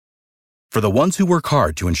For the ones who work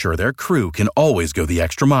hard to ensure their crew can always go the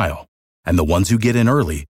extra mile, and the ones who get in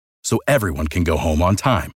early so everyone can go home on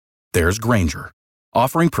time, there's Grainger,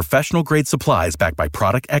 offering professional-grade supplies backed by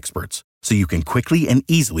product experts so you can quickly and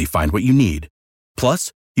easily find what you need.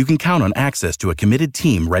 Plus, you can count on access to a committed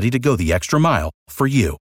team ready to go the extra mile for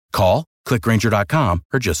you. Call, click Grainger.com,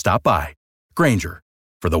 or just stop by. Grainger,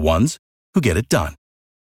 for the ones who get it done.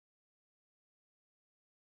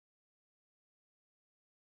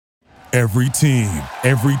 Every team,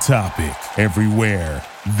 every topic, everywhere.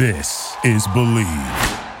 This is Believe.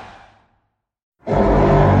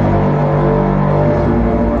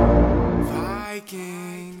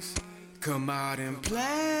 Vikings, come out and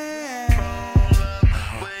play.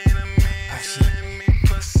 Wait a minute, let me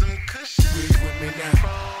put some cushion. Breathe with me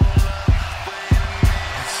now.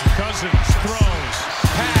 Cousins throws,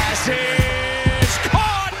 passes,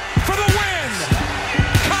 caught for the win.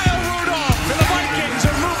 Kyle Rudolph and the Vikings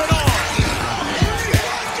are moving on.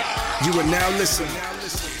 You are now listening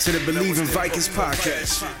to the Believe in Vikings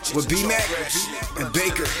podcast with B-Mac and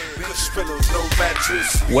Baker.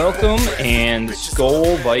 Welcome and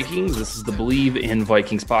Skol Vikings. This is the Believe in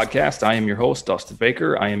Vikings podcast. I am your host, Dustin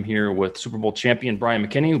Baker. I am here with Super Bowl champion Brian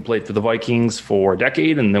McKinney, who played for the Vikings for a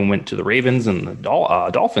decade and then went to the Ravens and the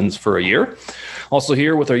Dolphins for a year. Also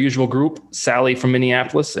here with our usual group, Sally from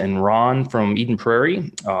Minneapolis and Ron from Eden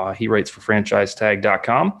Prairie. He writes for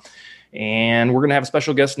FranchiseTag.com. And we're going to have a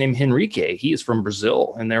special guest named Henrique. He is from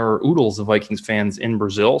Brazil, and there are oodles of Vikings fans in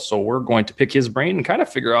Brazil. So we're going to pick his brain and kind of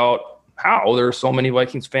figure out how there are so many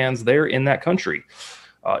Vikings fans there in that country.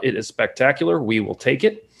 It is spectacular. We will take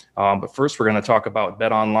it. But first, we're going to talk about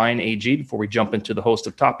BetOnline AG before we jump into the host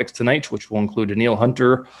of topics tonight, which will include Danielle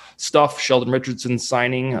Hunter stuff, Sheldon Richardson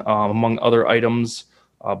signing, among other items.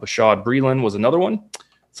 Bashaud Breeland was another one.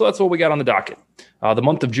 So that's what we got on the docket. The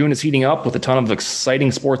month of June is heating up with a ton of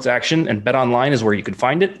exciting sports action, and BetOnline is where you can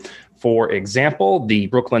find it. For example, the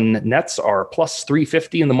Brooklyn Nets are plus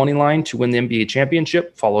 350 in the money line to win the NBA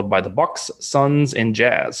championship, followed by the Bucks, Suns, and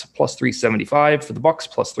Jazz. Plus 375 for the Bucks,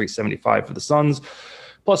 plus 375 for the Suns,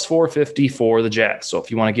 plus 450 for the Jazz. So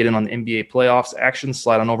if you want to get in on the NBA playoffs action,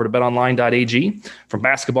 slide on over to betonline.ag. From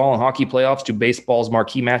basketball and hockey playoffs to baseball's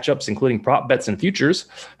marquee matchups, including prop bets and futures,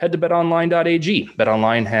 head to betonline.ag.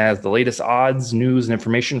 BetOnline has the latest odds, news, and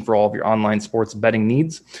information for all of your online sports betting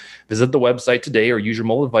needs. Visit the website today or use your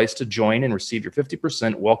mobile device to join and receive your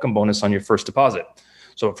 50% welcome bonus on your first deposit.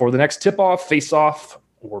 So for the next tip-off, face-off,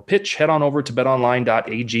 or pitch, head on over to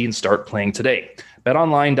betonline.ag and start playing today.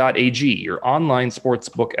 BetOnline.ag, your online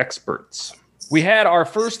sportsbook experts. We had our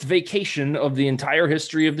first vacation of the entire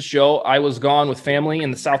history of the show. I was gone with family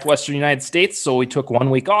in the southwestern United States, so we took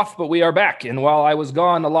 1 week off, but we are back. And while I was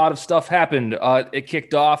gone, a lot of stuff happened. It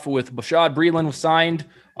kicked off with Bashaud Breeland was signed.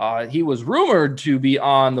 He was rumored to be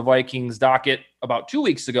on the Vikings docket about 2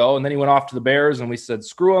 weeks ago, and then he went off to the Bears, and we said,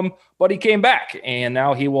 screw him. But he came back, and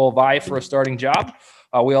now he will vie for a starting job.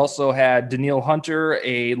 We also had Danielle Hunter.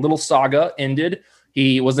 A little saga ended.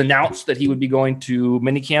 He was announced that he would be going to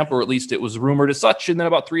minicamp, or at least it was rumored as such. And then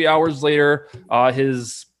about 3 hours later,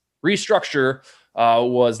 his restructure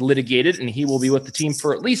was litigated, and he will be with the team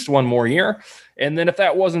for at least one more year. And then if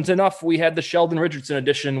that wasn't enough, we had the Sheldon Richardson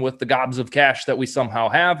edition with the gobs of cash that we somehow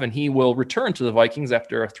have, and he will return to the Vikings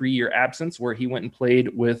after a 3-year absence where he went and played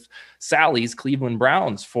with Sally's Cleveland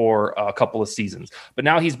Browns for a couple of seasons. But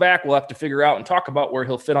now he's back. We'll have to figure out and talk about where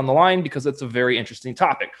he'll fit on the line because it's a very interesting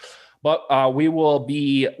topic. But we would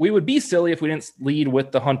be silly if we didn't lead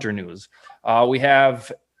with the Hunter news. We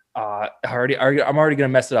have I'm already going to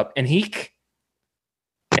mess it up. Enrique.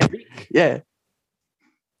 Yeah.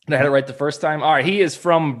 I had it right the first time. All right. He is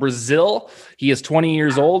from Brazil. He is 20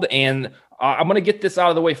 years old. And I'm going to get this out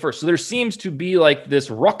of the way first. So there seems to be like this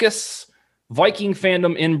ruckus Viking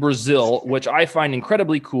fandom in Brazil, which I find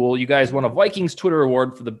incredibly cool. You guys won a Vikings Twitter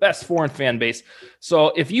award for the best foreign fan base. So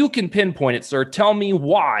if you can pinpoint it, sir, tell me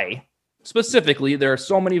why specifically there are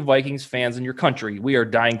so many Vikings fans in your country. We are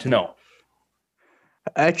dying to know.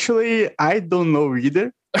 Actually, I don't know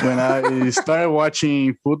either. When I started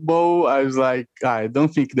watching football, I was like, I don't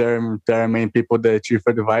think there are many people that cheer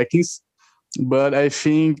for the Vikings. But I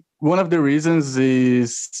think one of the reasons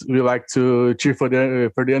is we like to cheer for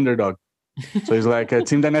the underdog. So it's like a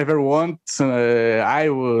team that never won. I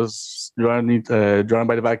was drawn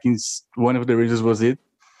by the Vikings. One of the reasons was it.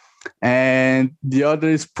 And the other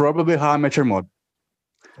is probably How I Met Your Mother.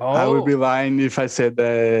 I would be lying if I said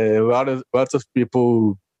that lots of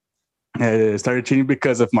people started cheering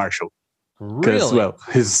because of Marshall. Because, really? well,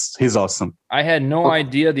 he's awesome. I had no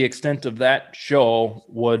idea the extent of that show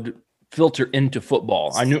would filter into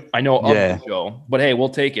football. I know of the show, but hey, we'll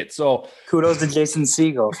take it. So kudos to Jason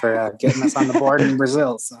Segel for getting us on the board in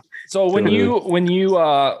Brazil. So when you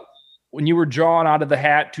were drawn out of the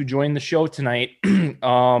hat to join the show tonight,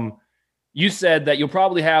 you said that you'll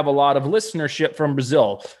probably have a lot of listenership from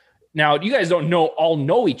Brazil. Now, you guys don't all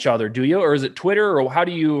know each other, do you? Or is it Twitter? Or what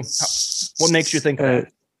makes you think that?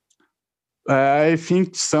 I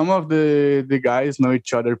think some of the guys know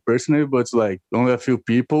each other personally, but it's like only a few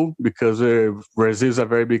people because Brazil is a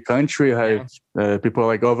very big country. People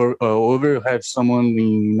like over have someone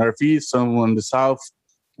in Northeast, someone in the South,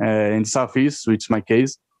 in the Southeast, which is my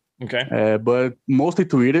case. Okay. But mostly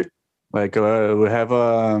Twitter. Like we have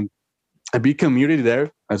a big community there,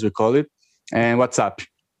 as we call it, and WhatsApp.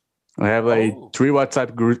 We have like 3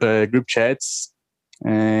 WhatsApp group chats,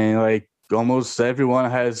 and like almost everyone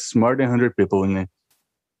has more than 100 people in it.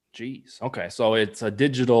 Jeez. Okay. So it's a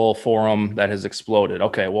digital forum that has exploded.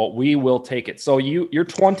 Okay. Well, we will take it. So you're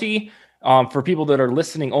 20. For people that are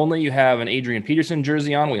listening only, you have an Adrian Peterson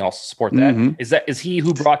jersey on. We also support that. Mm-hmm. Is he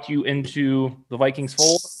who brought you into the Vikings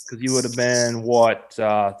fold? Because you would have been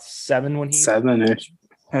 7 when he 7-ish.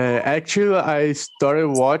 Actually, I started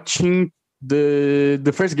watching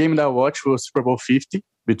the first game that I watched was Super Bowl 50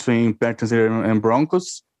 between Panthers and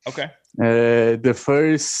Broncos. Okay. The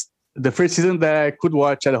first season that I could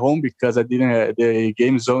watch at home because I didn't. The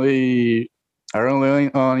games are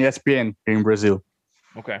only on ESPN here in Brazil.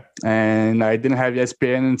 Okay. And I didn't have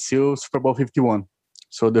ESPN until Super Bowl 51.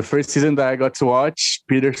 So the first season that I got to watch,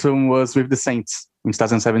 Peterson was with the Saints in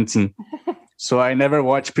 2017. So I never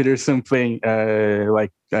watched Peterson playing at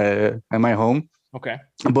my home. Okay.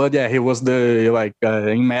 But yeah, he was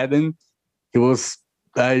in Madden. He was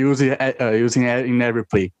using it in every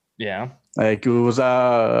play. Yeah. Like it was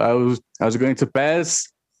I was going to pass,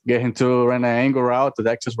 get him to run an angle route,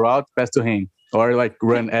 the access route, pass to him, or like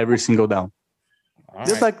run every single down.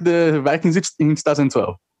 Just like the Vikings in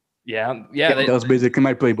 2012. Yeah. That was basically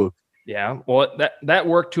my playbook. Yeah. Well, that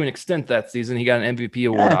worked to an extent that season. He got an MVP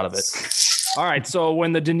award out of it. All right. So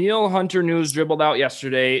when the Danielle Hunter news dribbled out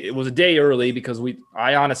yesterday, it was a day early because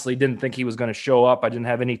I honestly didn't think he was going to show up. I didn't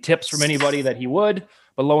have any tips from anybody that he would,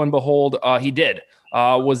 but lo and behold, he did.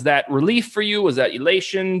 Was that relief for you? Was that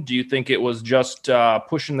elation? Do you think it was just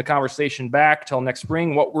pushing the conversation back till next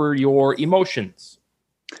spring? What were your emotions?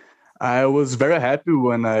 I was very happy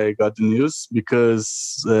when I got the news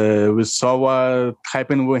because we saw what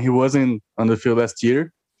happened when he wasn't on the field last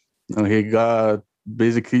year. He got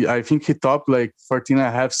basically, I think he topped like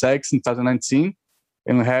 14.5 sacks in 2019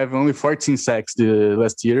 and we have only 14 sacks the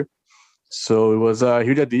last year. So it was a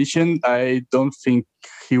huge addition. I don't think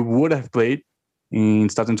he would have played in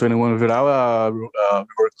 2021 without a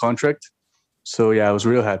reward contract. So yeah, I was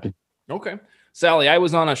real happy. Okay. Sally, I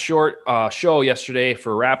was on a short show yesterday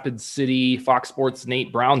for Rapid City, Fox Sports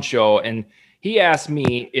Nate Brown show, and he asked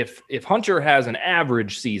me if Hunter has an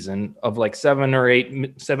average season of like 7 or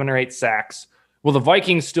 8 sacks, will the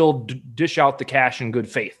Vikings still dish out the cash in good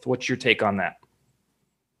faith? What's your take on that?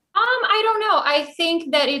 I don't know. I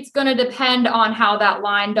think that it's going to depend on how that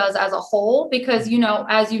line does as a whole, because,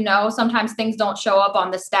 as you know, sometimes things don't show up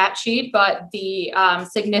on the stat sheet, but the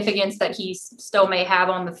significance that he still may have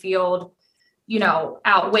on the field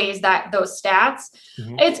outweighs those stats.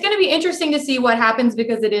 Mm-hmm. It's going to be interesting to see what happens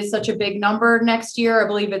because it is such a big number next year. I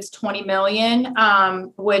believe it's 20 million,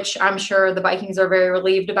 which I'm sure the Vikings are very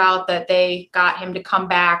relieved about that they got him to come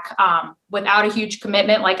back without a huge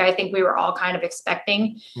commitment. Like I think we were all kind of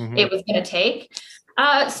expecting it was going to take.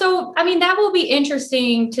 That will be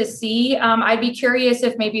interesting to see. I'd be curious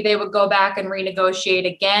if maybe they would go back and renegotiate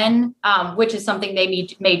again, which is something they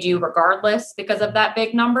may do regardless because of that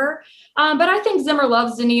big number. But I think Zimmer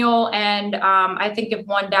loves Danielle, and I think if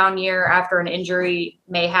one down year after an injury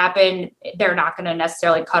may happen, they're not going to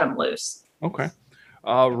necessarily cut him loose. Okay.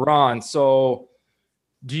 Ron, so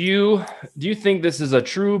do you think this is a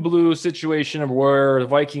true blue situation of where the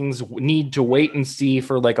Vikings need to wait and see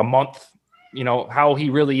for like a month, how he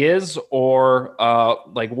really is, or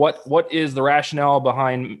what is the rationale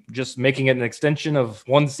behind just making it an extension of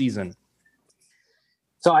one season?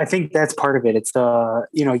 So I think that's part of it. It's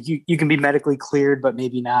you can be medically cleared, but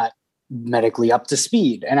maybe not medically up to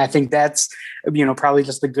speed. And I think that's, probably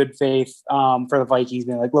just the good faith for the Vikings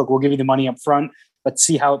being like, look, we'll give you the money up front. Let's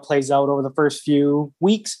see how it plays out over the first few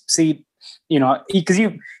weeks. See, because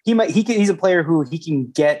he's a player who he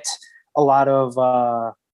can get a lot of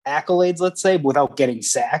accolades, let's say, without getting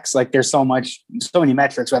sacks. Like there's so many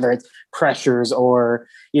metrics, whether it's pressures or,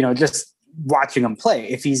 just watching him play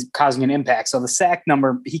if he's causing an impact. So the sack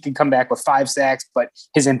number, he can come back with 5 sacks, but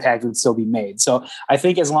his impact would still be made. So I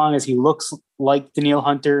think as long as he looks like Danielle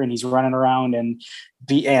Hunter and he's running around and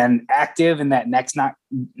active and that neck's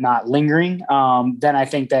not lingering, then I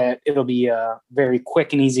think that it'll be a very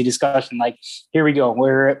quick and easy discussion. Like, here we go.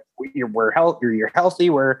 You're healthy.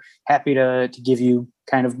 We're happy to give you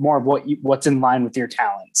kind of more of what's in line with your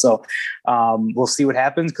talent. So we'll see what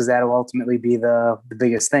happens, because that'll ultimately be the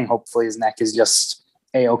biggest thing. Hopefully his neck is just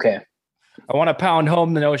A-okay. I want to pound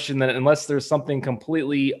home the notion that unless there's something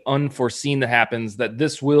completely unforeseen that happens, that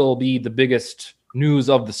this will be the biggest news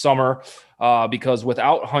of the summer, because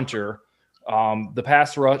without Hunter, the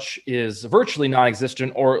pass rush is virtually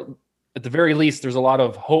non-existent, or at the very least, there's a lot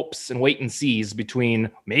of hopes and wait and sees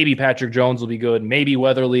between maybe Patrick Jones will be good, maybe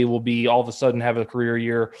Weatherly will be all of a sudden have a career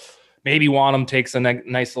year, maybe Wanham takes a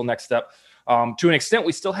nice little next step. To an extent,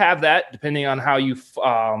 we still have that, depending on how you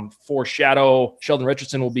foreshadow Sheldon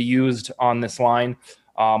Richardson will be used on this line.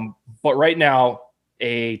 But right now,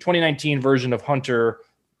 a 2019 version of Hunter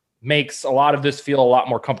makes a lot of this feel a lot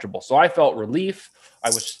more comfortable. So I felt relief.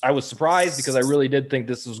 I was surprised, because I really did think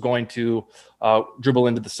this was going to dribble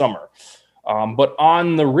into the summer. But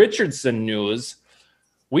on the Richardson news,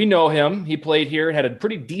 we know him. He played here, had a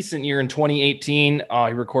pretty decent year in 2018.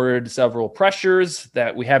 He recorded several pressures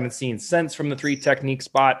that we haven't seen since from the 3 technique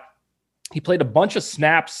spot. He played a bunch of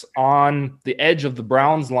snaps on the edge of the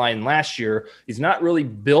Browns line last year. He's not really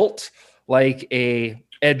built like a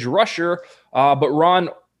edge rusher. But Ron,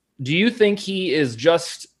 do you think he is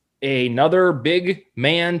just another big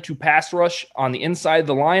man to pass rush on the inside of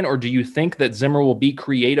the line, or do you think that Zimmer will be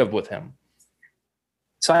creative with him?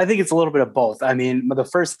 So I think it's a little bit of both. I mean, the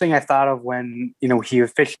first thing I thought of when, he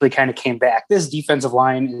officially kind of came back, this defensive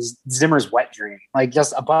line is Zimmer's wet dream. Like,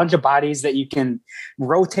 just a bunch of bodies that you can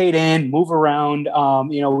rotate in, move around.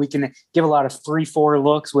 We can give a lot of 3-4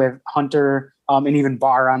 looks with Hunter and even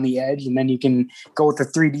Barr on the edge. And then you can go with the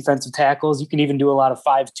 3 defensive tackles. You can even do a lot of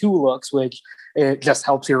 5-2 looks, which it just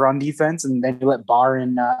helps your run defense. And then you let Barr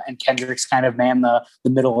and Kendricks kind of man the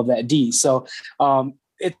middle of that D. So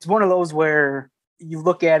it's one of those where you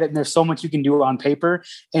look at it and there's so much you can do on paper.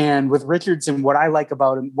 And with Richardson, what I like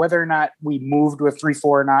about him, whether or not we moved with 3-4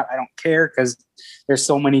 or not, I don't care, because there's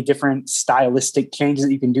so many different stylistic changes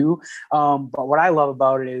that you can do. But what I love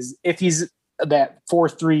about it is if he's that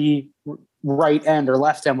 4-3 right end or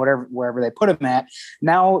left end, wherever they put him at,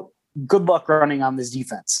 now good luck running on this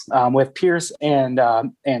defense with Pierce and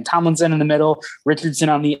Tomlinson in the middle, Richardson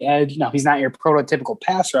on the edge. Now, he's not your prototypical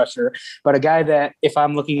pass rusher, but a guy that if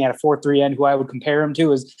I'm looking at a 4-3 end, who I would compare him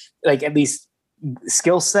to is like at least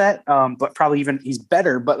skill set, but probably even he's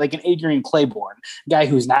better, but like an Adrian Claiborne, guy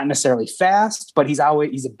who's not necessarily fast, but he's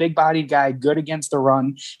a big bodied guy, good against the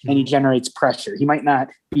run, and he generates pressure. He might not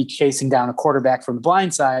be chasing down a quarterback from the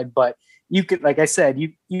blind side, but you can, like I said,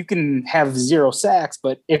 you can have 0 sacks,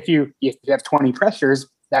 but if you have 20 pressures,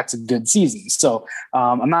 that's a good season. So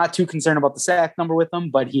I'm not too concerned about the sack number with him,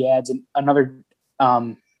 but he adds another,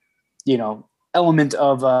 element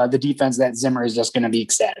of the defense that Zimmer is just going to be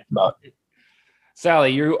ecstatic about.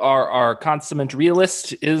 Sally, you are our consummate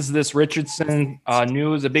realist. Is this Richardson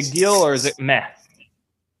news a big deal, or is it meh?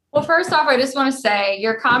 Well, first off, I just want to say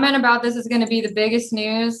your comment about this is going to be the biggest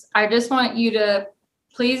news. I just want you to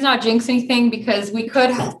please not jinx anything, because we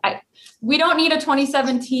don't need a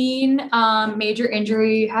 2017 major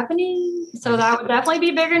injury happening. So that would definitely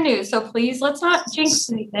be bigger news. So please, let's not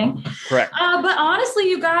jinx anything. Correct. But honestly,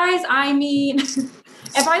 you guys, I mean,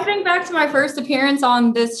 if I think back to my first appearance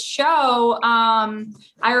on this show,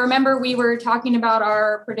 I remember we were talking about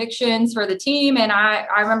our predictions for the team. And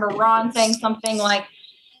I remember Ron saying something like,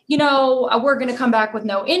 we're going to come back with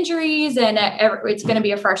no injuries and it's going to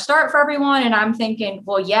be a fresh start for everyone. And I'm thinking,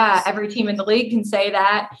 well, yeah, every team in the league can say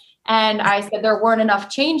that. And I said there weren't enough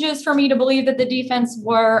changes for me to believe that the defense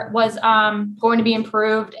was going to be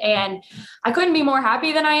improved. And I couldn't be more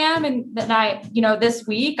happy than I am. And then this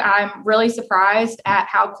week, I'm really surprised at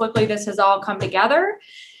how quickly this has all come together.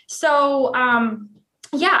 So,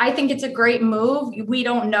 I think it's a great move. We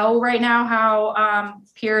don't know right now how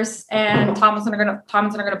Pierce and Tomlinson are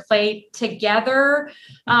going to play together,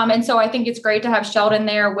 and so I think it's great to have Sheldon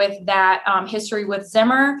there with that history with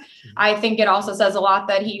Zimmer. I think it also says a lot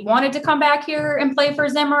that he wanted to come back here and play for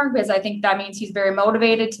Zimmer, because I think that means he's very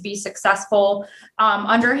motivated to be successful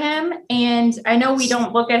under him. And I know we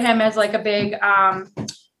don't look at him as like a big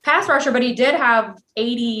pass rusher, but he did have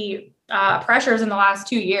 80 pressures in the last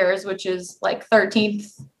 2 years, which is like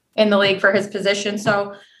 13th in the league for his position.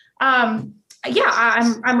 So, I'm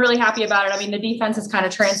really happy about it. I mean, the defense has kind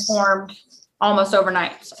of transformed almost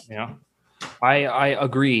overnight. So. Yeah, I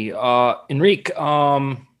agree. Enrique,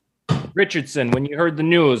 Richardson, when you heard the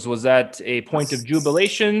news, was that a point of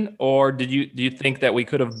jubilation, or do you think that we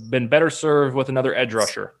could have been better served with another edge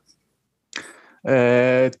rusher?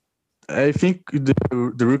 I think the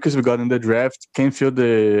rookies we got in the draft can fill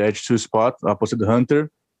the edge 2 spot opposite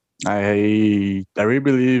Hunter. I really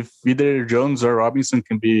believe either Jones or Robinson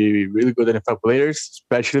can be really good NFL players,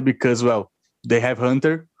 especially because, well, they have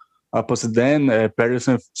Hunter opposite them.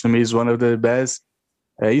 Patterson, to me, is one of the best.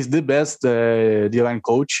 He's the best D-line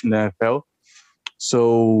coach in the NFL.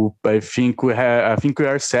 So I think we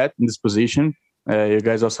are set in this position. You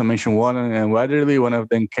guys also mentioned Warren and Weatherly. One of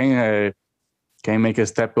them can make a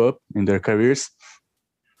step up in their careers.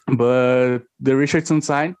 But the Richardson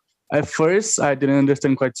sign, at first I didn't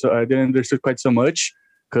understand quite so much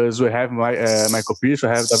because we have Michael Pierce, we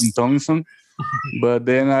have Davin Tomlinson. But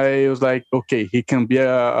then I was like, okay, he can be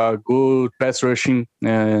a good pass rusher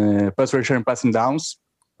and passing downs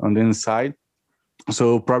on the inside.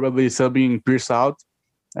 So probably subbing Pierce out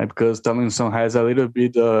because Tomlinson has a little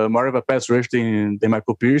bit more of a pass rush than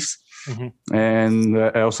Michael Pierce. Mm-hmm. And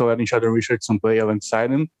I also letting Sheldon Richardson play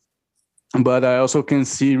alongside him. But I also can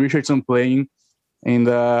see Richardson playing, and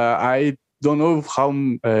I don't know how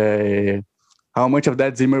much of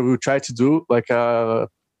that Zimmer will try to do, like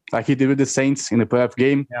he did with the Saints in the playoff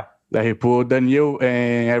game. Yeah. That he put Daniel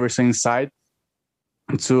and Everson inside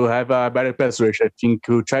to have a better pass rush. I think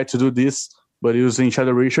he'll try to do this, but using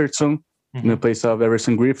Sheldon Richardson in the place of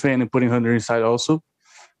Everson Griffin and putting Hunter inside also.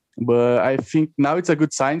 But I think now it's a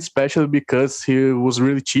good sign, especially because he was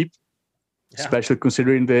really cheap, especially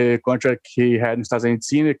considering the contract he had in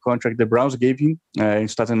 2018, the contract the Browns gave him in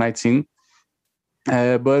 2019.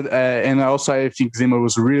 And also I think Zimmer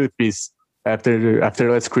was really pissed after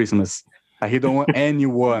last Christmas. He don't want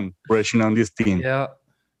anyone rushing on this team. Yeah,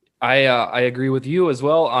 I agree with you as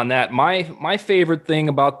well on that. My favorite thing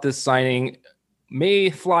about this signing may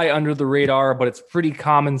fly under the radar, but it's pretty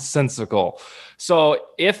commonsensical. So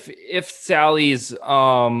if Sally's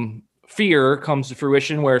fear comes to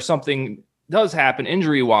fruition, where something does happen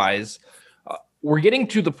injury-wise, we're getting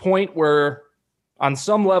to the point where on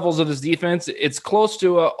some levels of this defense, it's close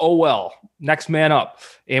to next man up.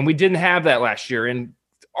 And we didn't have that last year. And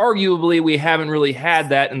arguably, we haven't really had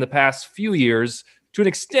that in the past few years. To an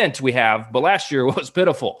extent, we have, but last year was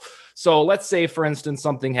pitiful. So let's say, for instance,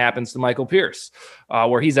 something happens to Michael Pierce,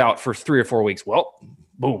 where he's out for 3 or 4 weeks. Well,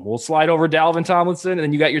 boom, we'll slide over Dalvin Tomlinson, and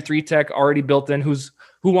then you got your 3-tech already built in who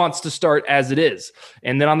wants to start as it is.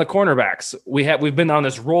 And then on the cornerbacks, we've been on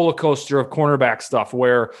this roller coaster of cornerback stuff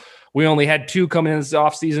where we only had 2 coming in this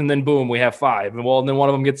offseason, then boom, we have 5. And then one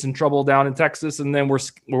of them gets in trouble down in Texas, and then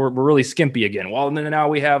we're really skimpy again. Well, and then now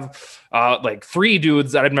we have like 3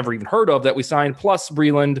 dudes that I've never even heard of that we signed, plus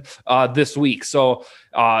Breland this week. So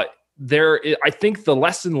I think the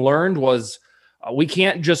lesson learned was we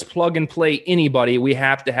can't just plug and play anybody. We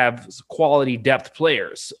have to have quality depth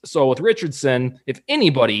players. So with Richardson, if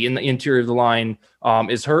anybody in the interior of the line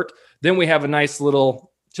is hurt, then we have a nice little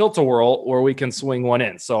tilt-a-whirl where we can swing one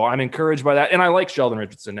in. So I'm encouraged by that. And I like Sheldon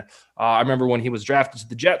Richardson. I remember when he was drafted to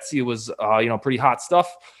the Jets, he was, pretty hot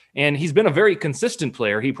stuff. And he's been a very consistent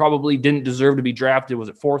player. He probably didn't deserve to be drafted. Was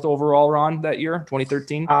it 4th overall, Ron, that year,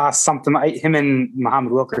 2013? Something like him and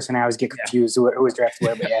Muhammad Wilkerson. I always get confused who was drafted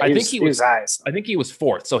where. But yeah, I think he was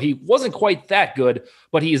 4th. So he wasn't quite that good,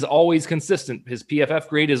 but he's always consistent. His PFF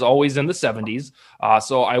grade is always in the 70s.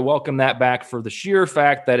 So I welcome that back for the sheer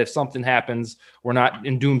fact that if something happens, we're not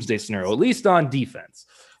in doomsday scenario, at least on defense.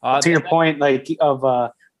 To your point, like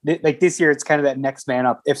this year, it's kind of that next man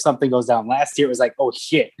up if something goes down. Last year, it was like, oh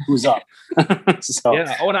shit, who's up? So,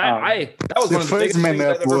 yeah. Oh, and that was one of the first man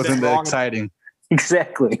up wasn't that exciting.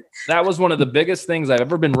 Exactly. That was one of the biggest things I've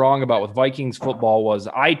ever been wrong about with Vikings football was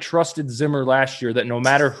I trusted Zimmer last year that no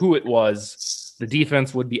matter who it was, the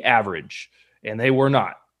defense would be average, and they were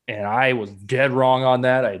not. And I was dead wrong on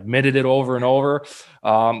that. I admitted it over and over.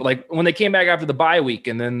 Like when they came back after the bye week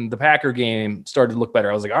and then the Packer game started to look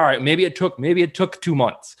better, I was like, all right, maybe it took 2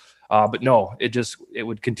 months. But no, it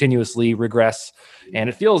would continuously regress. And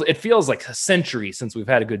it feels like a century since we've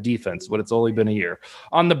had a good defense, but it's only been a year.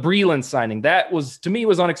 On the Breland signing, that was, to me,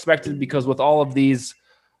 was unexpected because with all of these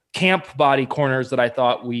camp body corners that I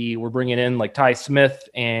thought we were bringing in, like Ty Smith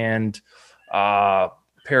and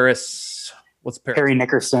Paris. What's Paris? Harry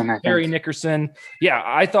Nickerson. Harry Nickerson. Yeah,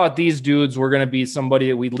 I thought these dudes were going to be somebody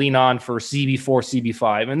that we'd lean on for CB4,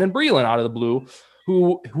 CB5, and then Breland out of the blue,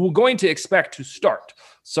 who we're going to expect to start.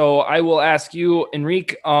 So I will ask you,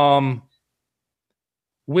 Enrique,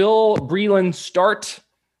 will Breland start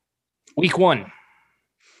week 1?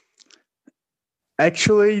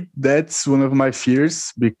 Actually, that's one of my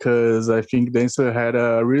fears because I think Dancer had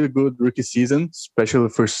a really good rookie season, especially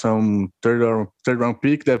for some third round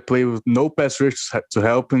pick that played with no pass rush to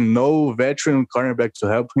help him, no veteran cornerback to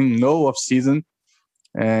help him, no off season,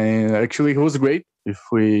 and actually he was great if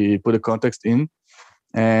we put the context in.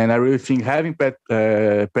 And I really think having Pat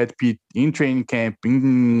Pete in training camp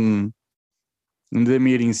in the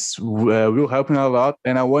meetings will help him a lot.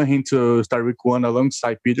 And I want him to start week 1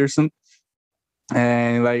 alongside Peterson.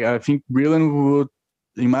 And like I think Breland would,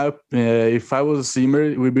 if I was Zimmer,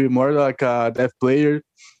 it would be more like a depth player,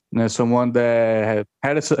 someone that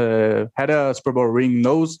had a Super Bowl ring,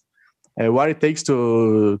 knows what it takes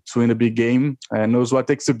to win a big game, and knows what it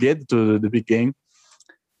takes to get to the big game.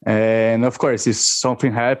 And of course, if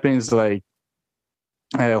something happens, like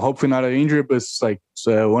hopefully not an injury, but it's like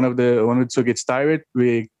one of the two gets tired,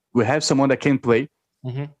 we have someone that can play.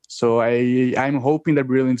 Mm-hmm. So I'm hoping that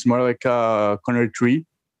Breland's more like a corner 3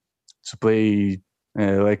 to play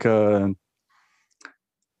like a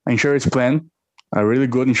insurance plan, a really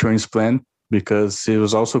good insurance plan, because it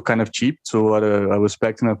was also kind of cheap to what I was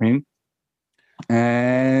expecting of him.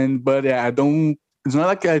 But yeah, it's not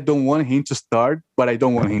like I don't want him to start, but I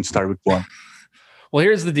don't want him to start with 1. Well,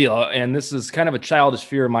 here's the deal, and this is kind of a childish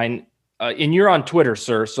fear of mine. And you're on Twitter,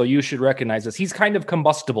 sir, so you should recognize this. He's kind of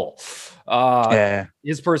combustible,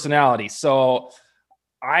 his personality. So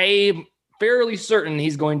I'm fairly certain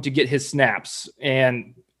he's going to get his snaps.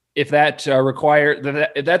 And if that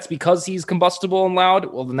if that's because he's combustible and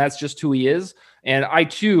loud, well, then that's just who he is. And I,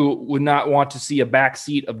 too, would not want to see a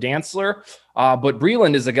backseat of Dantzler. But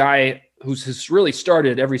Breland is a guy who's really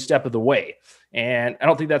started every step of the way. And I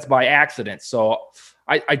don't think that's by accident. So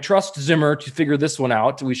I trust Zimmer to figure this one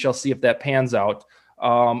out. We shall see if that pans out.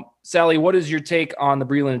 Sally, what is your take on the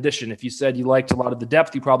Breland edition? If you said you liked a lot of the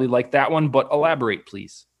depth, you probably liked that one, but elaborate,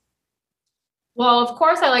 please. Well, of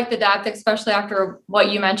course, I like the depth, especially after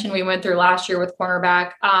what you mentioned we went through last year with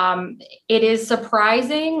cornerback. It is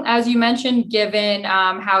surprising, as you mentioned, given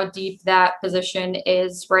how deep that position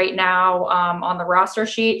is right now on the roster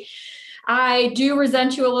sheet. I do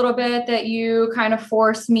resent you a little bit that you kind of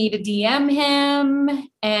forced me to DM him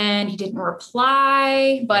and he didn't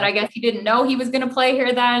reply, but I guess he didn't know he was going to play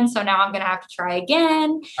here then. So now I'm going to have to try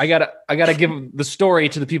again. I gotta give the story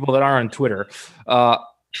to the people that are on Twitter.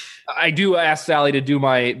 I do ask Sally to do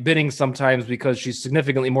my bidding sometimes because she's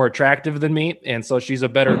significantly more attractive than me. And so she's a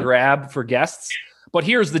better grab for guests. But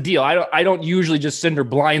here's the deal. I don't usually just send her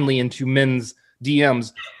blindly into men's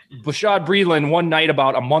DMs. Bashaud Breeland one night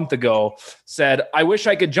about a month ago said, I wish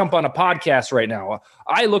I could jump on a podcast right now.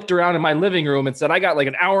 I looked around in my living room and said, I got like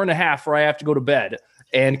an hour and a half where I have to go to bed.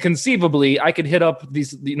 And conceivably I could hit up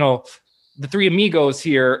these, the three amigos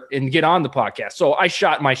here and get on the podcast. So I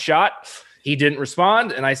shot my shot. He didn't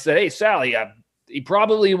respond. And I said, hey, Sally, he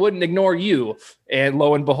probably wouldn't ignore you. And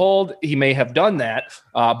lo and behold, he may have done that.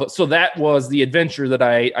 But so that was the adventure that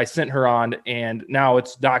I sent her on. And now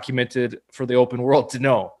it's documented for the open world to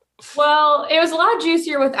know. Well, it was a lot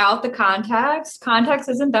juicier without the context. Context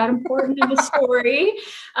isn't that important in the story.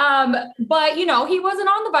 But, he wasn't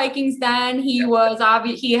on the Vikings then. He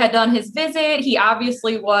had done his visit. He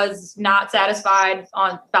obviously was not satisfied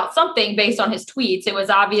about something based on his tweets. It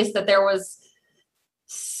was obvious that there was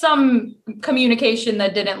some communication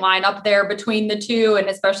that didn't line up there between the two. And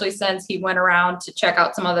especially since he went around to check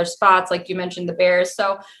out some other spots, like you mentioned, the Bears.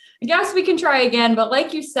 So I guess we can try again, but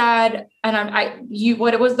like you said, and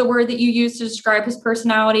what was the word that you used to describe his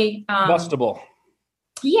personality? Combustible.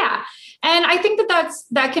 Yeah. And I think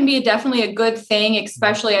that can be definitely a good thing,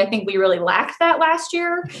 especially I think we really lacked that last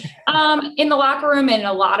year in the locker room in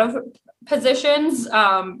a lot of positions,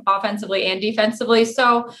 offensively and defensively.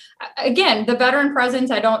 So again, the veteran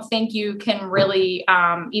presence, I don't think you can really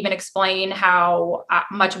even explain how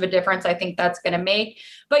much of a difference I think that's going to make.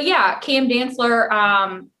 But yeah, Cam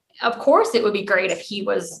Dantzler, of course, it would be great if he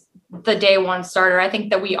was the day one starter. I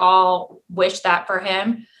think that we all wish that for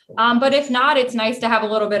him. But if not, it's nice to have a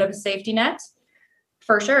little bit of a safety net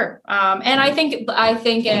for sure. And I think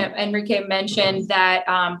Enrique mentioned that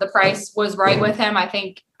the price was right with him.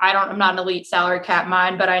 I'm not an elite salary cap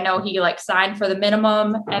mind, but I know he signed for the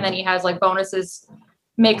minimum and then he has bonuses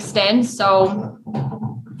mixed in. So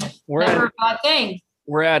never a bad thing.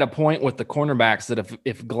 We're at a point with the cornerbacks that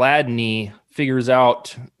if Gladney figures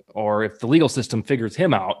out, or if the legal system figures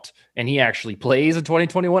him out and he actually plays in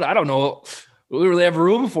 2021, I don't know. We really have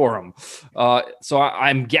room for him. So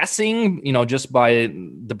I'm guessing, just by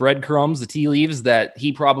the breadcrumbs, the tea leaves, that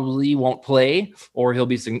he probably won't play or he'll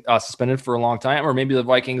be suspended for a long time, or maybe the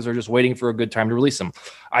Vikings are just waiting for a good time to release him.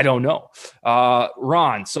 I don't know.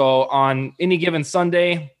 Ron, so on any given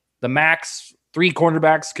Sunday, the max 3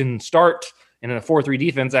 cornerbacks can start. And in a 4-3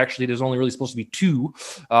 defense, actually, there's only really supposed to be 2.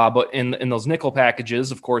 But in those nickel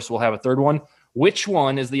packages, of course, we'll have a third one. Which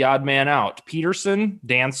one is the odd man out? Peterson,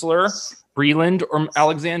 Dantzler, Breland, or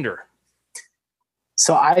Alexander?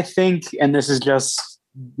 So I think, and this is just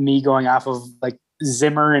me going off of like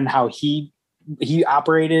Zimmer and how he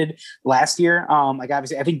operated last year. Like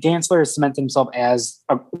obviously, I think Dantzler has cemented himself as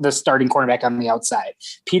the starting cornerback on the outside.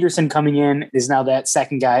 Peterson coming in is now that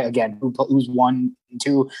second guy again, who's 1 and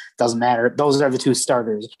 2, doesn't matter. Those are the 2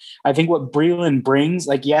 starters. I think what Breland brings,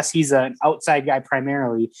 like yes, he's an outside guy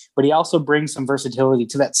primarily, but he also brings some versatility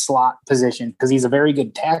to that slot position because he's a very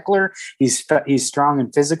good tackler. He's strong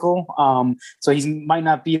and physical. So he might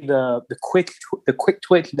not be the quick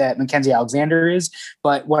twitch that Mackenzie Alexander is,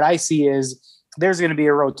 but what I see is there's going to be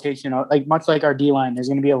a rotation, like much like our D-line, there's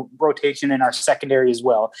going to be a rotation in our secondary as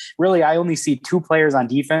well. Really, I only see 2 players on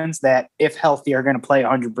defense that, if healthy, are going to play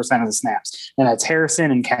 100% of the snaps, and that's Harrison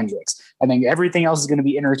and Kendricks. I think everything else is going to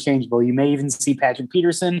be interchangeable. You may even see Patrick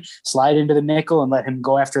Peterson slide into the nickel and let him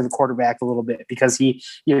go after the quarterback a little bit because he,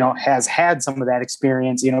 has had some of that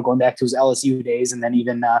experience, going back to his LSU days. And then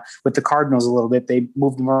even with the Cardinals a little bit, they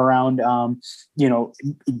moved him around,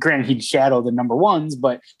 granted he'd shadow the number 1s,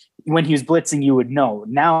 but when he was blitzing, you would know.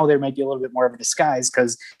 Now there might be a little bit more of a disguise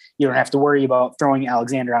because you don't have to worry about throwing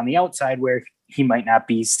Alexander on the outside where he might not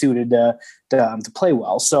be suited to play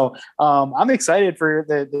well. So I'm excited for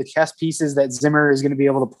the chess pieces that Zimmer is going to be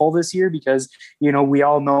able to pull this year because, we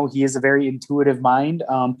all know he is a very intuitive mind.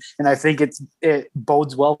 And I think it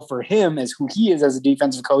bodes well for him as who he is as a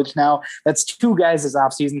defensive coach now. That's 2 guys this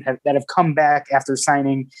offseason that have come back after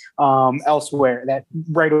signing elsewhere that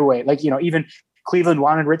right away. Like, even Cleveland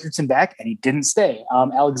wanted Richardson back and he didn't stay.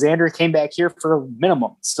 Alexander came back here for a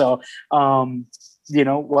minimum. So,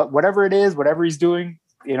 whatever it is, whatever he's doing,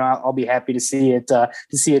 I'll be happy to see it, to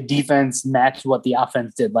see a defense match what the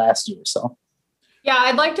offense did last year. So. Yeah,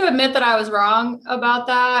 I'd like to admit that I was wrong about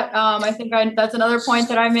that. I think that's another point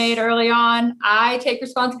that I made early on. I take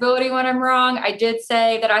responsibility when I'm wrong. I did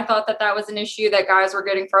say that I thought that was an issue that guys were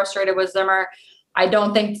getting frustrated with Zimmer. I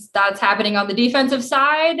don't think that's happening on the defensive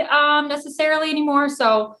side necessarily anymore.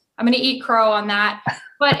 So I'm going to eat crow on that.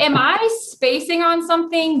 But am I spacing on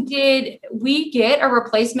something? Did we get a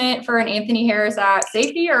replacement for an Anthony Harris at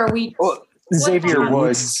safety, or are we? Well, Xavier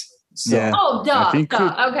Woods. So, yeah. Oh, duh. I think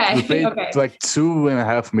Okay. we paid like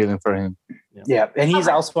 $2.5 million for him. Yeah, and he's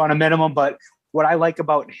also on a minimum. But what I like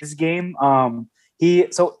about his game, he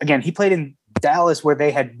played in Dallas where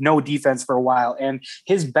they had no defense for a while, and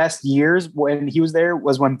his best years when he was there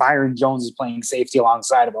was when Byron Jones was playing safety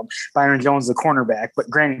alongside of him. Byron Jones, the cornerback, but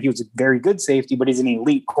granted he was a very good safety, but he's an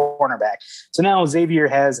elite cornerback. So now Xavier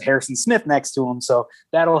has Harrison Smith next to him, so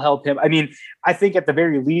that'll help him. I mean, I think at the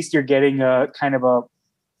very least you're getting a kind of a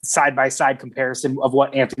side-by-side comparison of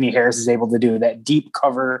what Anthony Harris is able to do, that deep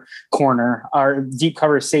cover corner or deep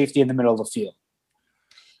cover safety in the middle of the field.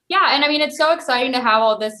 Yeah, and I mean, it's so exciting to have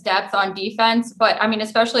all this depth on defense, but I mean,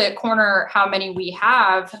 especially at corner, how many we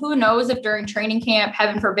have. Who knows if during training camp,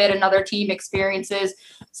 heaven forbid, another team experiences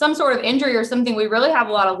some sort of injury or something. We really have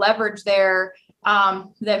a lot of leverage there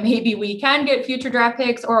that maybe we can get future draft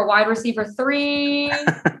picks or a wide receiver 3,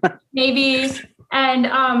 maybe. And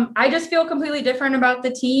I just feel completely different about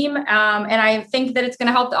the team, and I think that it's going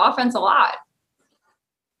to help the offense a lot.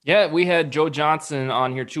 Yeah, we had Joe Johnson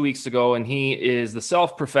on here 2 weeks ago, and he is the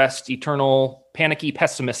self-professed eternal panicky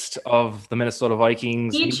pessimist of the Minnesota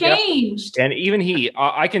Vikings. He changed. And even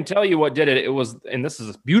I can tell you what did it. It was, and this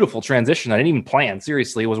is a beautiful transition I didn't even plan,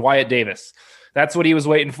 seriously, it was Wyatt Davis. That's what he was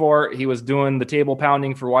waiting for. He was doing the table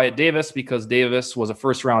pounding for Wyatt Davis because Davis was a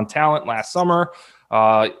first-round talent last summer.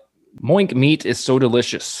 Moink meat is so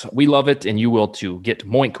delicious. We love it, and you will too. Get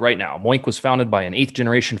Moink right now. Moink was founded by an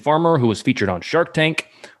 8th-generation farmer who was featured on Shark Tank.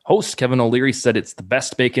 Host Kevin O'Leary said it's the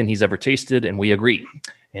best bacon he's ever tasted, and we agree.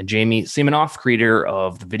 And Jamie Siminoff, creator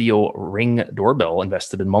of the video Ring Doorbell,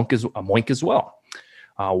 invested in Moink as well.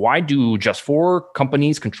 Why do just 4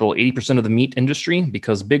 companies control 80% of the meat industry?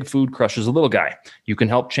 Because big food crushes a little guy. You can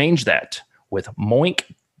help change that with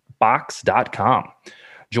moinkbox.com.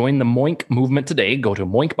 Join the Moink movement today. Go to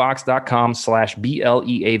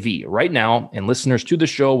moinkbox.com/BLEAV right now, and listeners to the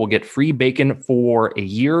show will get free bacon for a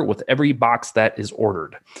year with every box that is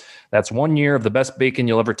ordered. That's 1 year of the best bacon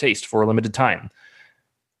you'll ever taste for a limited time.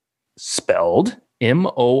 Spelled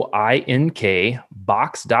MOINK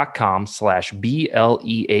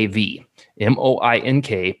box.com/BLEAV.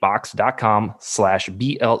 MOINK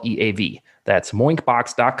box.com/BLEAV. That's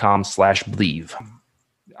moinkbox.com/believe.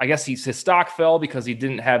 I guess his stock fell because he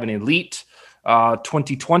didn't have an elite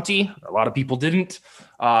 2020. A lot of people didn't.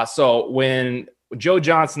 So when Joe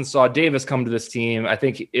Johnson saw Davis come to this team, I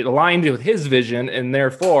think it aligned with his vision, and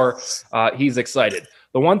therefore he's excited.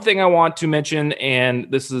 The one thing I want to mention,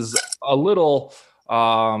 and this is a little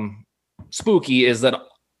spooky, is that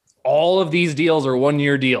all of these deals are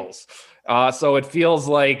one-year deals. So it feels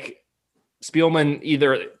like Spielman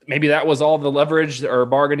either maybe that was all the leverage or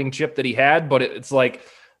bargaining chip that he had, but it's like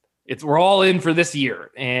we're all in for this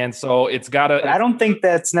year, and so it's got to. I don't think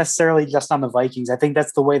that's necessarily just on the Vikings. I think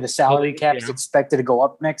that's the way the salary cap is expected to go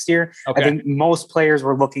up next year. Okay. I think most players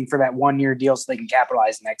were looking for that 1-year deal so they can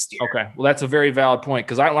capitalize next year. Okay, well that's a very valid point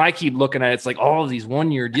because I keep looking at it, it's like all of these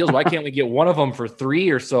 1-year deals. Why can't we get one of them for 3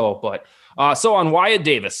 or so? But so on Wyatt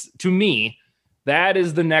Davis, to me, that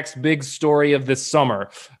is the next big story of this summer.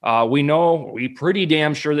 We pretty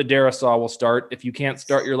damn sure that Darrisaw will start. If you can't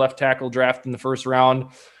start your left tackle draft in the first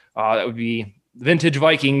round, that would be vintage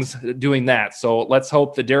Vikings doing that. So let's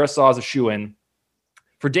hope that Darrisaw is a shoo-in.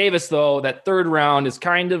 For Davis, though, that third round is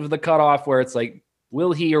kind of the cutoff where it's like,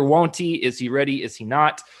 will he or won't he? Is he ready? Is he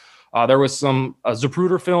not? There was some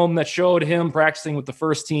Zapruder film that showed him practicing with the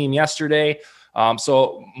first team yesterday.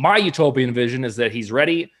 So my utopian vision is that he's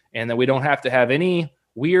ready and that we don't have to have any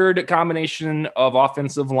weird combination of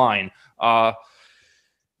offensive line.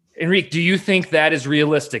 Enrique, do you think that is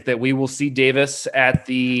realistic, that we will see Davis at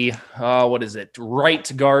the,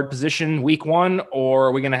 right guard position week 1, or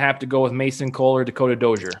are we going to have to go with Mason Cole or Dakota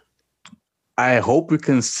Dozier? I hope we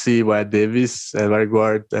can see Wyatt Davis at right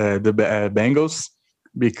guard the Bengals,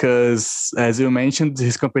 because as you mentioned,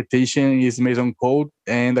 his competition is Mason Cole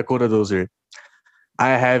and Dakota Dozier. I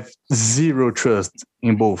have zero trust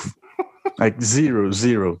in both, like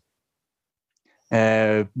zero.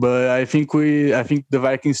 But I think the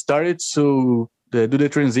Vikings started to do the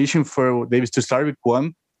transition for Davis to start week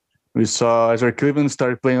 1. We saw Ezra Cleveland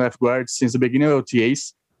started playing left guard since the beginning of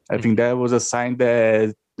OTAs. I think that was a sign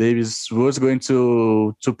that Davis was going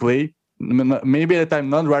to play. Maybe at the time,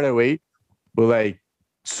 not right away, but like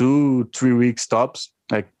 2-3 weeks tops.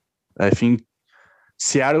 Like I think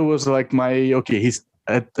Seattle was like he's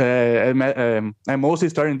I'm mostly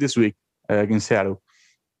starting this week against Seattle.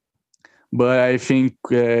 But I think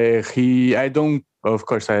I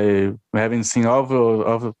haven't seen all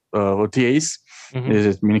of OTAs.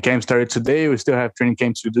 Minicamp started today. We still have training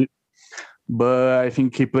camps to do. But I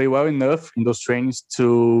think he played well enough in those trainings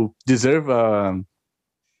to deserve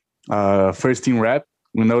a first team rep.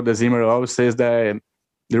 We know that Zimmer always says that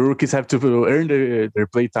the rookies have to earn their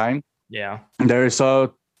play time. Yeah.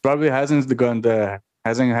 Darrisaw probably hasn't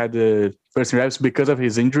had the first reps because of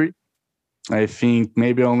his injury. I think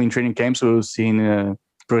maybe only in training camps we'll see him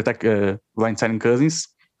protect blindside Cousins.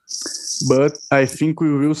 But I think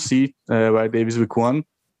we will see Wyatt Davis week 1.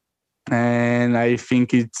 And I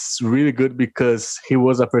think it's really good because he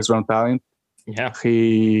was a first round talent. Yeah.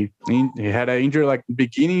 He had an injury like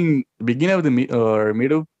beginning of the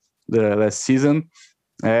middle the last season.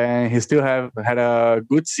 And he still had a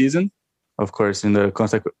good season, of course, in the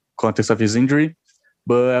context of his injury.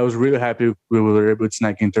 But I was really happy we were able to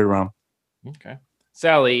snag in third round. Okay.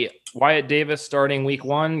 Sally, Wyatt Davis starting week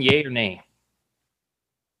 1, yay or nay?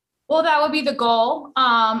 Well, that would be the goal.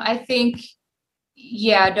 I think,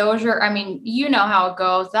 Dozier, I mean, you know how it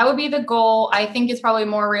goes. That would be the goal. I think it's probably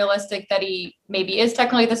more realistic that he maybe is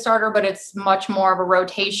technically the starter, but it's much more of a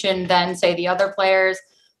rotation than, say, the other players.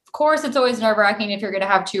 Of course, it's always nerve-wracking if you're going to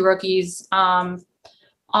have 2 rookies on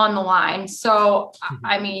the line. So,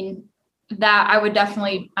 I mean, that I'm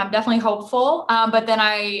definitely hopeful. But then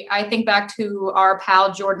I think back to our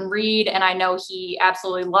pal Jordan Reed, and I know he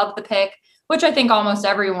absolutely loved the pick, which I think almost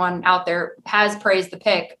everyone out there has praised the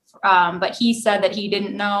pick. But he said that he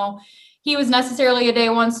didn't know he was necessarily a day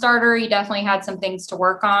 1 starter. He definitely had some things to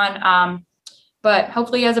work on. But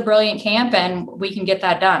hopefully he has a brilliant camp and we can get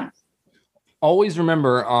that done. Always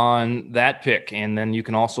remember on that pick, and then you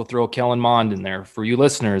can also throw Kellen Mond in there for you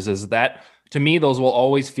listeners, is that to me, those will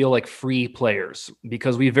always feel like free players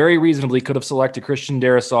because we very reasonably could have selected Christian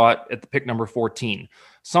Darrisaw at the pick number 14.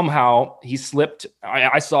 Somehow he slipped.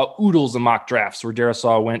 I saw oodles of mock drafts where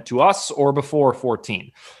Darrisaw went to us or before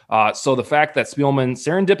 14. So the fact that Spielman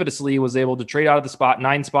serendipitously was able to trade out of the spot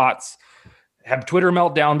 9 spots, have Twitter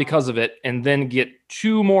meltdown because of it, and then get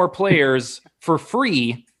 2 more players for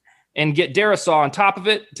free and get Darrisaw on top of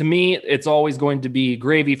it, to me, it's always going to be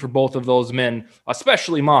gravy for both of those men,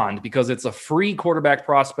 especially Mond, because it's a free quarterback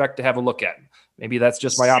prospect to have a look at. Maybe that's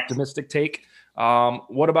just my optimistic take.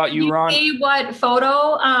 What about you, Ron? See what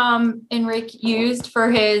photo Enrique used for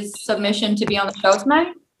his submission to be on the show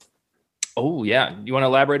tonight? Oh, yeah. You want to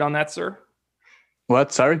elaborate on that, sir?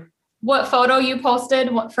 What? Sorry? What photo you posted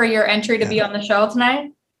for your entry to be on the show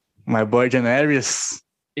tonight? My boy Janarius.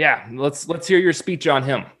 Yeah, let's hear your speech on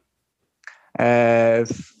him.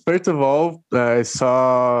 First of all, I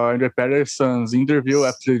saw Andre Patterson's interview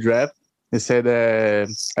after the draft. He said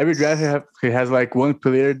every draft he has like one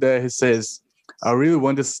player that he says, I really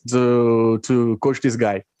want this to coach this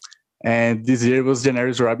guy. And this year was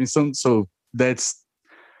Janarius Robinson. So that's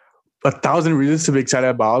 1,000 reasons to be excited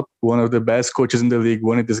about. One of the best coaches in the league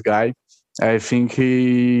wanted this guy. I think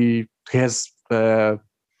he has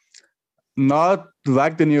not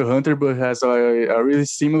like the new Hunter, but has a really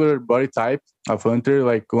similar body type of Hunter,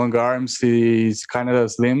 like long arms. He's kind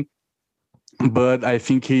of slim, but I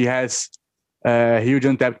think he has huge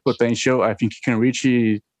untapped potential. I think he can reach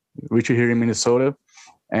it here in Minnesota.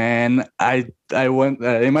 And I want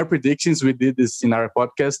in my predictions, we did this in our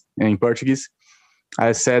podcast in Portuguese.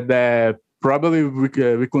 I said that probably week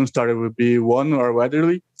one starter would be one or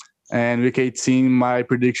Weatherly. And week 18, my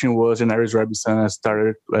prediction was Janarius Robinson as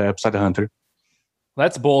starter beside the Hunter.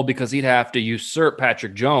 That's bold because he'd have to usurp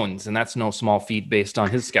Patrick Jones, and that's no small feat based on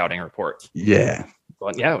his scouting report. Yeah.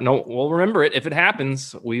 But yeah, no, we'll remember it. If it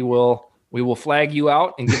happens, we will flag you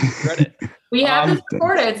out and give you credit. We have this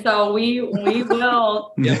recorded, so we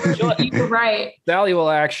will. Yeah, you're right. Sally will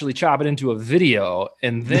actually chop it into a video,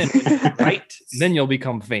 and then then you'll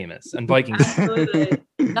become famous. And Vikings. Absolutely.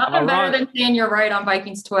 Nothing better than saying you're right on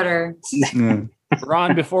Vikings Twitter.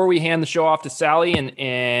 Ron, before we hand the show off to Sally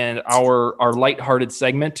and our lighthearted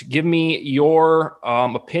segment, give me your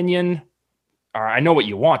opinion. I know what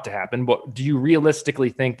you want to happen, but do you realistically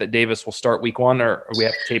think that Davis will start week one, or we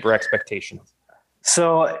have to taper expectations?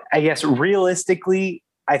 So I guess realistically,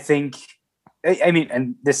 I think, I mean,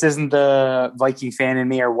 and this isn't the Viking fan in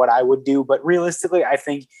me or what I would do, but realistically, I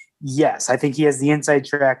think, yes, I think he has the inside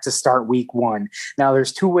track to start week one. Now,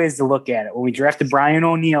 there's two ways to look at it. When we drafted Brian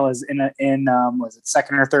O'Neill as was it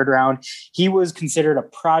second or third round, he was considered a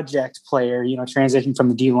project player, transitioning from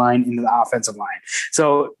the D line into the offensive line.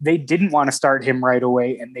 So they didn't want to start him right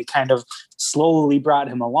away, and they kind of slowly brought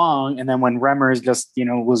him along. And then when Remmers just,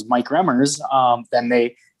 was Mike Remmers, then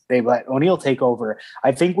they let O'Neill take over.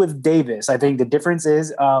 I think with Davis, I think the difference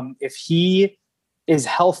is if he is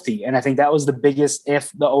healthy, and I think that was the biggest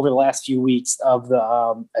over the last few weeks of the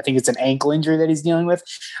I think it's an ankle injury that he's dealing with.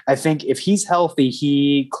 I think if he's healthy,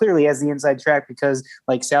 he clearly has the inside track because,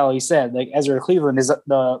 like Sally said, like Ezra Cleveland is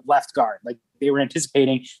the left guard. Like they were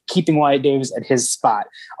anticipating keeping Wyatt Davis at his spot.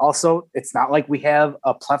 Also, it's not like we have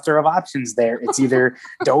a plethora of options there. It's either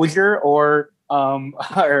Dozier or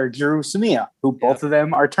Drew Samia, who both of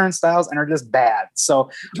them are turnstiles and are just bad.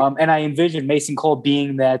 So, and I envision Mason Cole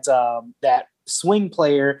being that swing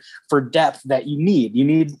player for depth that you need. You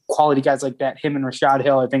need quality guys like that. Him and Rashad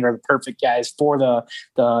Hill, I think, are the perfect guys for to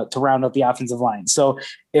round out the offensive line. So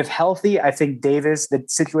if healthy, I think Davis, the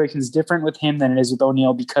situation is different with him than it is with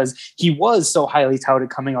O'Neill because he was so highly touted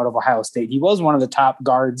coming out of Ohio State. He was one of the top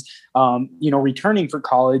guards, returning for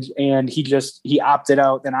college, and he opted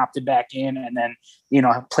out, then opted back in, and then,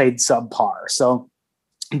 played subpar. So,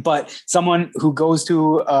 but someone who goes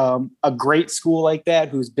to a great school like that,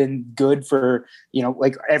 who's been good for,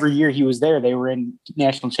 like every year he was there, they were in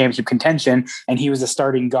national championship contention and he was a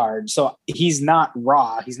starting guard. So he's not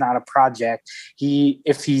raw. He's not a project.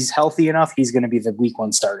 If he's healthy enough, he's going to be the week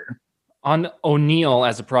one starter. On O'Neill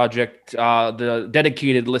as a project, the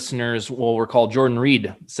dedicated listeners will recall Jordan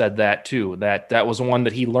Reed said that too, that was one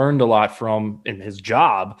that he learned a lot from in his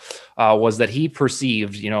job, was that he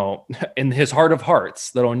perceived, in his heart of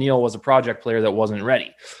hearts, that O'Neill was a project player that wasn't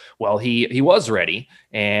ready. Well, he was ready.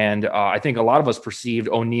 And I think a lot of us perceived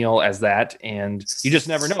O'Neill as that, and you just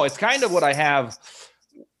never know. It's kind of what I have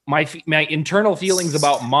my internal feelings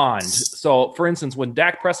about Mond. So, for instance, when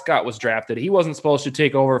Dak Prescott was drafted, he wasn't supposed to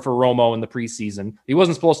take over for Romo in the preseason. He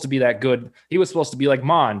wasn't supposed to be that good. He was supposed to be like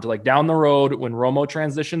Mond, like down the road when Romo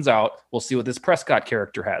transitions out, we'll see what this Prescott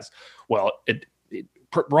character has. Well,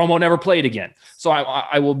 Romo never played again. So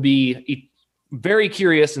I will be very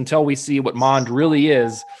curious until we see what Mond really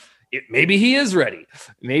is. Maybe he is ready.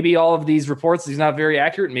 Maybe all of these reports, he's not very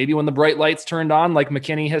accurate. Maybe when the bright lights turned on, like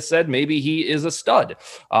McKinney has said, maybe he is a stud.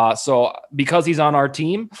 So because he's on our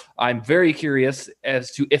team, I'm very curious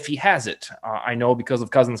as to if he has it. I know because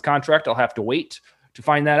of Cousins' contract, I'll have to wait to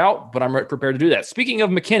find that out, but I'm prepared to do that. Speaking of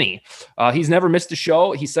McKinney, he's never missed a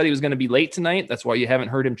show. He said he was going to be late tonight. That's why you haven't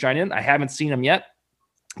heard him chime in. I haven't seen him yet.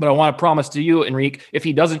 But I want to promise to you, Enrique, if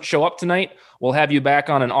he doesn't show up tonight, we'll have you back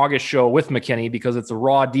on an August show with McKinney because it's a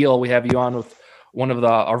raw deal. We have you on with one of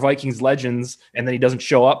our Vikings legends, and then he doesn't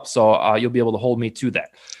show up, so you'll be able to hold me to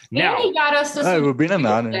that. Now, he got us to it would be an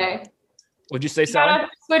honor. What'd you say, Sally?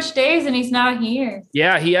 Switch days, and he's not here.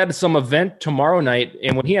 Yeah, he had some event tomorrow night,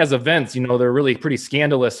 and when he has events, they're really pretty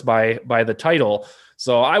scandalous by the title.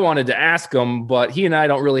 So I wanted to ask him, but he and I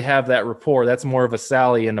don't really have that rapport. That's more of a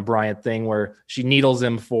Sally and a Bryant thing where she needles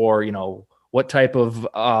him for, what type of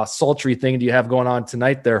sultry thing do you have going on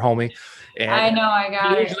tonight there, homie? And I know, I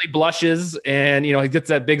got he it. usually blushes and, he gets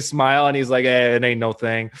that big smile and he's like, it ain't no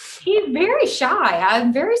thing. He's very shy.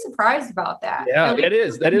 I'm very surprised about that. Yeah, it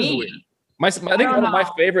is. That is weird. I think one of my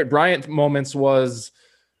favorite Bryant moments was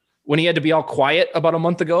when he had to be all quiet about a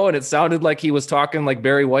month ago, and it sounded like he was talking like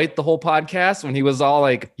Barry White the whole podcast when he was all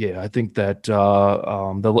like, "Yeah, I think that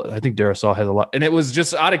I think Darrisaw has a lot," and it was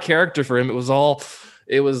just out of character for him.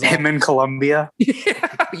 It was him in Colombia.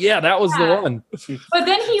 Yeah, that was the one. But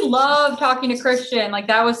then he loved talking to Christian. Like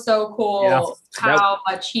that was so cool how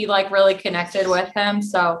much he like really connected with him.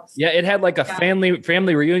 So yeah, it had like a family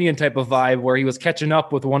reunion type of vibe where he was catching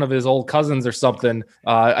up with one of his old cousins or something.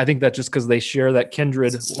 I think that's just because they share that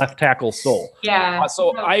kindred left tackle soul. Yeah. So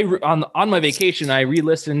on my vacation, I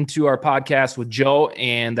re-listened to our podcast with Joe,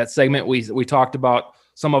 and that segment we talked about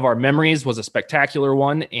some of our memories was a spectacular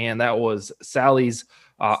one, and that was Sally's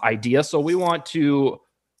idea. So we want to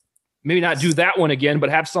maybe not do that one again, but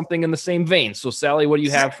have something in the same vein. So Sally, what do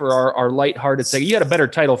you have for our lighthearted segment? You had a better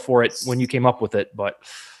title for it when you came up with it, but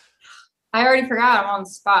I already forgot. I'm on the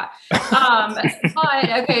spot.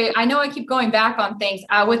 But okay, I know I keep going back on things.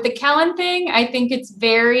 With the Kellen thing, I think it's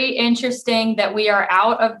very interesting that we are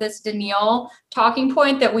out of this Daniil talking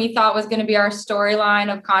point that we thought was going to be our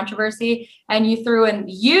storyline of controversy. And you threw in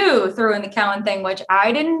the Kellen thing, which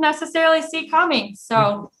I didn't necessarily see coming.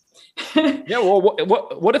 So yeah, well,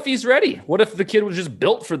 what if he's ready? What if the kid was just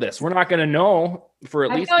built for this? We're not going to know for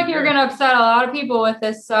at least. I feel like you're going to upset a lot of people with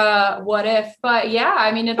this. What if? But yeah,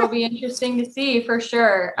 I mean, it'll be interesting to see for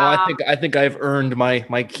sure. Well, I think I've earned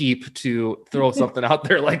my keep to throw something out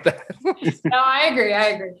there like that. No, I agree.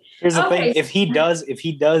 Here's the thing: if he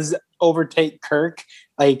does overtake Kirk,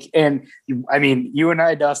 and I mean, you and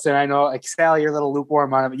I, Dustin, I know, like Sally, you're a little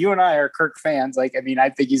lukewarm on him, but you and I are Kirk fans. I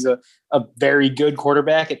think he's a very good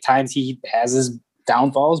quarterback. At times he has his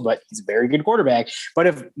downfalls, but he's a very good quarterback. But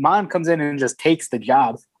if Mon comes in and just takes the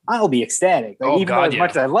job, I'll be ecstatic.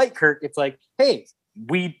 Much as I like Kirk, it's like, hey,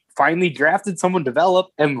 we finally drafted someone, develop,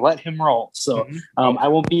 and let him roll. So I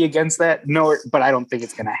won't be against that. No, but I don't think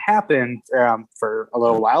it's going to happen for a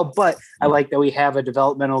little while. But I like that we have a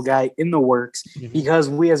developmental guy in the works because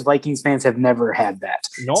we as Vikings fans have never had that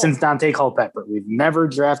since Dante Culpepper. We've never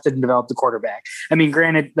drafted and developed a quarterback. I mean,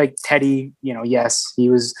 granted, like Teddy, yes, he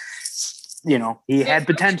was, he had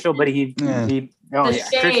potential, but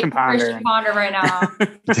Christian Ponder right now.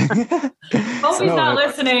 Hope he's not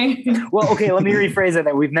listening. Well, okay, let me rephrase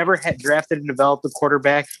that we've never drafted and developed a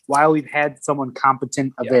quarterback while we've had someone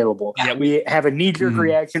competent available. Yeah. We have a knee-jerk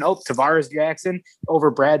reaction. Oh, Tavares Jackson over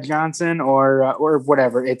Brad Johnson or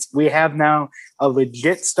whatever. We have now a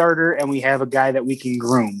legit starter, and we have a guy that we can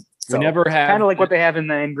groom. So, we never have kind of like what they have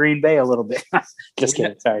in Green Bay a little bit. Just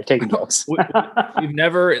kidding. Sorry, taking jokes. We've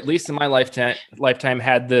never, at least in my lifetime,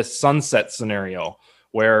 had this sunset scenario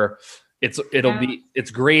where it's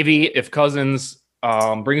gravy if Cousins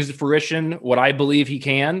brings to fruition what I believe he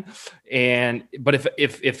can, but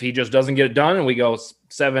if he just doesn't get it done and we go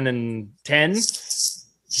 7-10,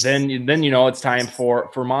 then it's time for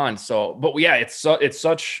Mon. So, but yeah, it's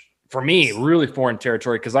such. For me, really foreign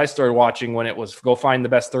territory because I started watching when it was go find the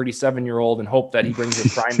best 37-year-old and hope that he brings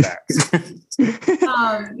his prime back.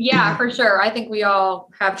 Yeah, for sure. I think we all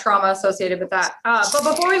have trauma associated with that. But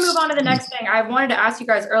before we move on to the next thing, I wanted to ask you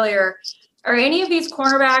guys earlier, are any of these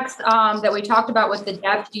cornerbacks that we talked about with the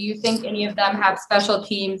depth, do you think any of them have special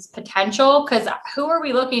teams potential? Because who are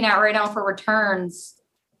we looking at right now for returns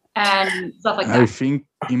and stuff like that? I think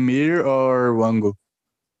Emir or Wango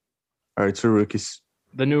are two rookies.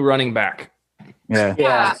 The new running back.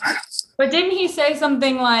 Yeah. But didn't he say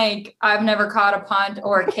something like, I've never caught a punt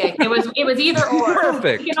or a kick? It was either or.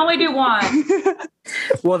 Perfect. You can only do one.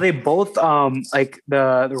 Well, they both, like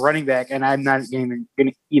the running back, and I'm not going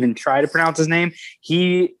to even try to pronounce his name.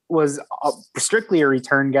 He was strictly a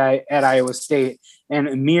return guy at Iowa State. And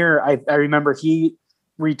Amir, I remember he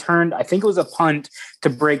returned, I think it was a punt to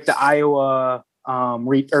break the Iowa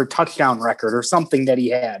or touchdown record or something that he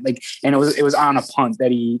had, and it was on a punt that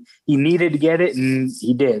he needed to get it, and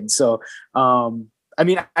he did. So I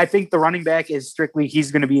mean, I think the running back is strictly,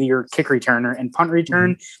 he's going to be your kick returner and punt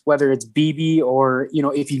return, whether it's BB or,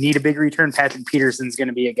 if you need a big return, Patrick Peterson's going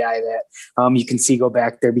to be a guy that you can see go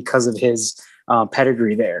back there because of his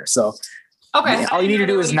pedigree there. So okay, all you need to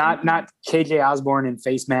do is not KJ Osborne and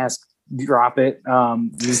face mask, drop it.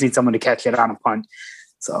 You just need someone to catch it on a punt.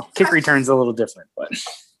 So kick return's a little different, but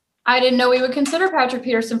I didn't know we would consider Patrick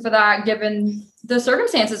Peterson for that, given the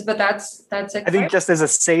circumstances. But that's it. I think just as a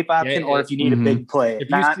safe option, or if you need a big play,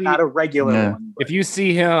 not a regular one. If you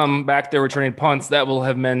see him back there returning punts, that will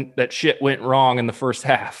have meant that shit went wrong in the first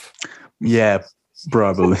half. Yeah,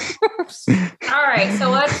 probably. All right,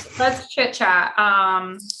 so let's chit chat.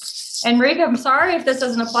 Enrique, I'm sorry if this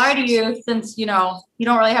doesn't apply to you, since you don't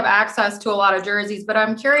really have access to a lot of jerseys, but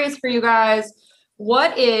I'm curious for you guys.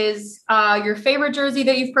 What is your favorite jersey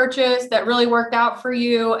that you've purchased that really worked out for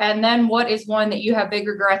you? And then what is one that you have big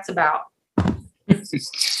regrets about?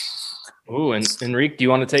 Ooh, and Enrique, do you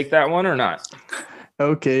want to take that one or not?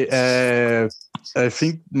 Okay. I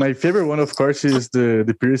think my favorite one, of course, is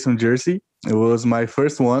the Pearson jersey. It was my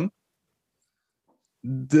first one.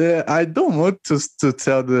 I don't want to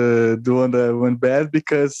tell the one that went bad,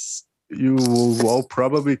 because you will all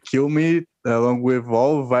probably kill me along with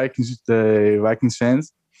all Vikings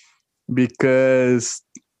fans, because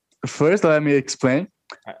first let me explain.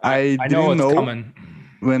 I didn't know coming.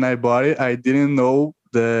 When I bought it. I didn't know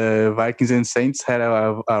the Vikings and Saints had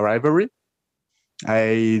a rivalry.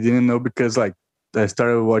 I didn't know because I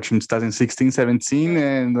started watching 2016, 17,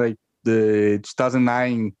 and the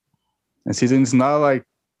 2009 season is not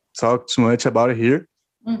talk too much about it here.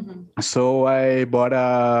 Mm-hmm. So I bought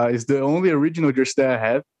it's the only original jersey that I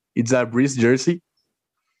have. It's a Breeze jersey.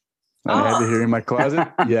 I have it here in my closet.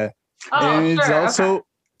 Yeah. And it's also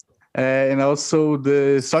and also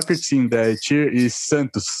the soccer team that I cheer is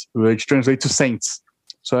Santos, which translates to Saints.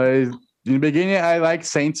 So in the beginning I like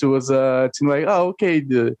Saints. It was a team okay,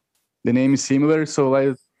 the name is similar, so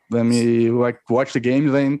let me watch the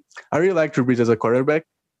games. And I really like Drew Brees as a quarterback.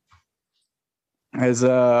 As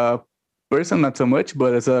a person, not so much,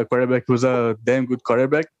 but as a quarterback, he was a damn good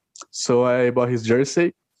quarterback. So I bought his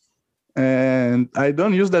jersey. And I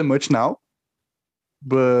don't use that much now,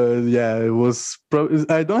 but yeah, it was.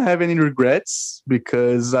 I don't have any regrets,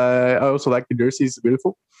 because I also like the jersey; it's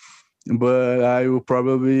beautiful. But I will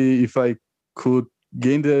probably, if I could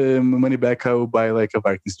gain the money back, I will buy a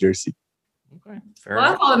Vikings jersey. Okay, fair enough.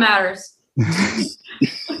 That's all that matters.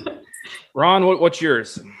 Ron, what's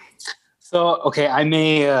yours? So, okay, I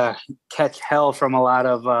may catch hell from a lot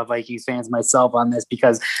of Vikings fans myself on this,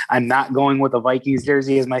 because I'm not going with a Vikings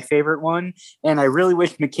jersey as my favorite one. And I really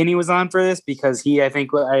wish McKinney was on for this, because I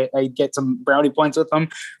think I get some brownie points with him.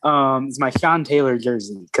 It's my Sean Taylor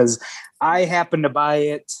jersey, because I happened to buy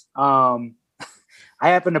it.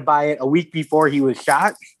 A week before he was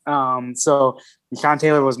shot. So Sean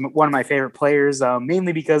Taylor was one of my favorite players,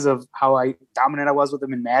 mainly because of how dominant I was with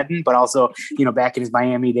him in Madden, but also, back in his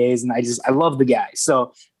Miami days. And I love the guy.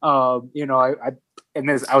 So, I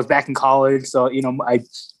was back in college. So,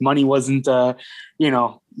 money wasn't,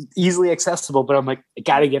 easily accessible, but I'm like, I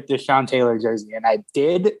got to get this Sean Taylor jersey. And I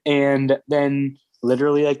did. And then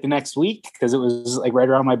literally the next week, because it was right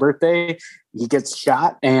around my birthday, he gets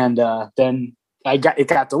shot. And then it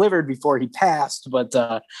got delivered before he passed, but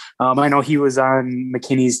I know he was on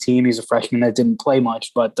McKinney's team. He's a freshman that didn't play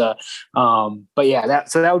much, but yeah,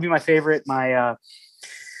 that would be my favorite. My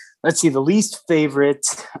let's see, the least favorite.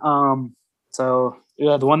 The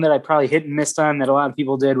one that I probably hit and missed on that a lot of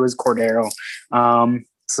people did was Cordero.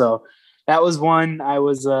 So that was one I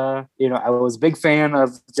was I was a big fan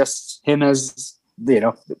of, just him as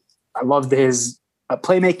I loved his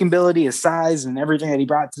playmaking ability, his size, and everything that he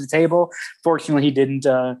brought to the table. Fortunately, he didn't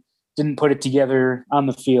put it together on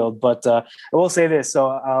the field. But I will say this: so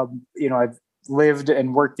I've lived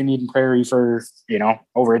and worked in Eden Prairie for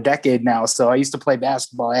over a decade now. So I used to play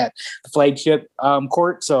basketball at the flagship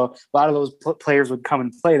court. So a lot of those players would come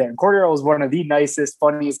and play there. And Cordero was one of the nicest,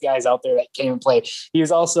 funniest guys out there that came and played. He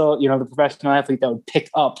was also the professional athlete that would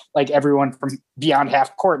pick up everyone from beyond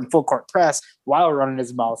half court and full court press while running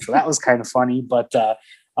his mouth. So that was kind of funny, but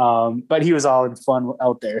he was all in fun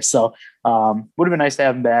out there. So would have been nice to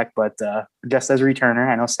have him back, but just as a returner.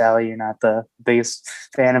 I know, Sally, you're not the biggest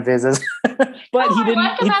fan of his, but he didn't.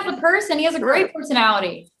 I like him as a person. He has a great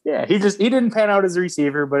personality. Yeah, he didn't pan out as a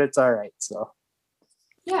receiver, but it's all right. So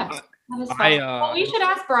yeah. Well, we should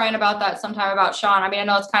ask Brian about that sometime, about Sean. I mean, I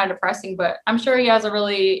know it's kind of depressing, but I'm sure he has a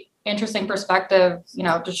really interesting perspective,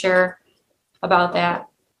 to share about that.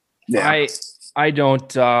 Yeah. I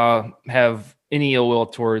don't have any ill will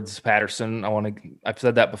towards Patterson. I've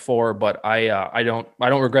said that before, but I don't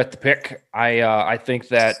regret the pick. I think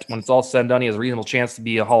that when it's all said and done, he has a reasonable chance to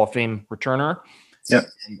be a Hall of Fame returner. Yeah.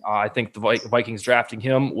 I think the Vikings drafting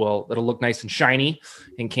him it'll look nice and shiny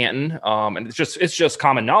in Canton. And it's just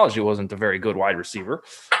common knowledge he wasn't a very good wide receiver.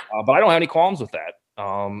 But I don't have any qualms with that.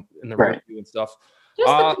 In the right and stuff. Just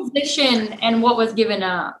the position and what was given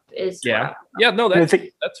up is no, that's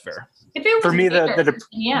fair. If it was for me,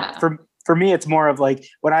 for me, it's more of like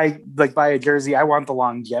when I like buy a jersey, I want the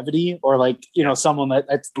longevity or like, someone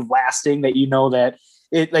that's lasting, that that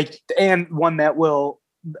it like, and one that will,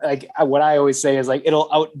 like what I always say is like, it'll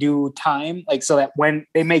outdo time. Like, so that when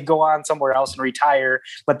they may go on somewhere else and retire,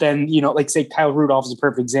 but then, like say Kyle Rudolph is a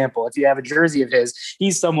perfect example. If you have a jersey of his,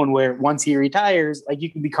 he's someone where once he retires, like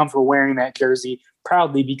you can be comfortable wearing that jersey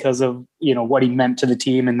proudly because of, what he meant to the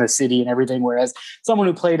team and the city and everything. Whereas someone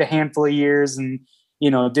who played a handful of years and,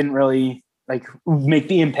 didn't really like make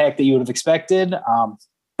the impact that you would have expected.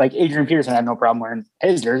 Like Adrian Peterson had no problem wearing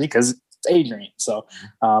his jersey because it's Adrian. So,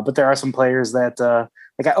 but there are some players that,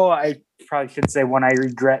 I probably should say one I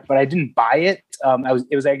regret, but I didn't buy it.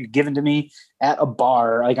 It was actually given to me at a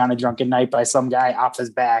bar, like on a drunken night by some guy off his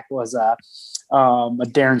back. Was a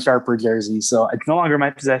Darren Sharper jersey. So it's no longer in my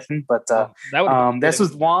possession, but this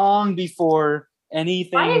was long before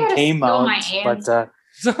anything came out. But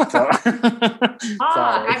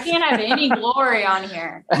I can't have any glory on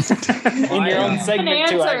here. In your own segment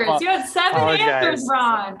too. You had 7 answers,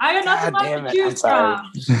 Ron. I got nothing left to choose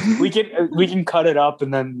from. We can cut it up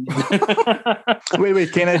and then.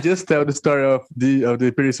 Wait. Can I just tell the story of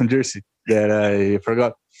the Peterson jersey that I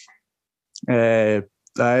forgot? I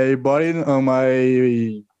bought it on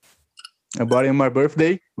my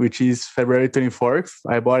birthday, which is February 24th.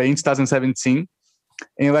 I bought it in 2017.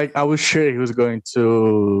 And like I was sure he was going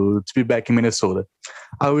to be back in Minnesota.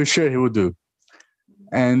 I was sure he would do.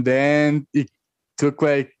 And then it took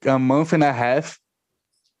like a month and a half.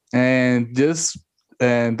 And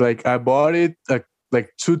I bought it like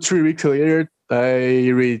 2-3 weeks later. I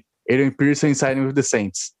read Adrian Peterson signing with the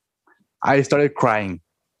Saints. I started crying.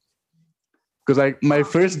 Because like my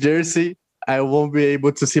first jersey, I won't be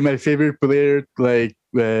able to see my favorite player like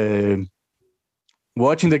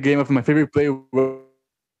watching the game of my favorite player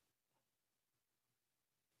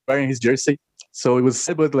wearing his jersey. So it was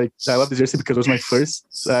sad, but like I love the jersey because it was my first.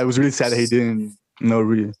 So I was really sad that he didn't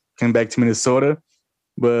come back to Minnesota.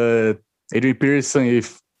 But Adrian Peterson,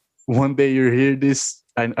 if one day you hear this,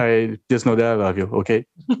 I just know that I love you. Okay.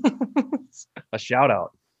 A shout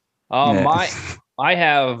out. I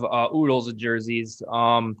have oodles of jerseys,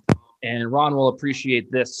 and Ron will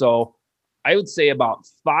appreciate this. So I would say about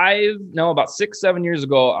 6-7 years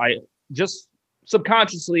ago, I just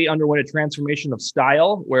subconsciously underwent a transformation of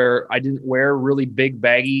style where I didn't wear really big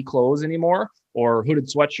baggy clothes anymore or hooded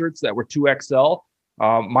sweatshirts that were 2XL.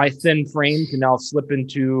 My thin frame can now slip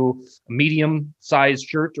into a medium sized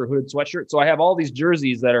shirt or hooded sweatshirt. So I have all these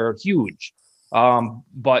jerseys that are huge.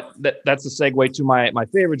 But that's a segue to my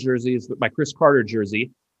favorite jersey is my Chris Carter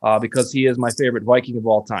jersey, because he is my favorite Viking of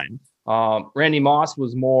all time. Randy Moss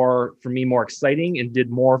was more exciting and did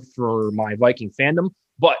more for my Viking fandom.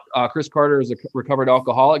 But Chris Carter is a recovered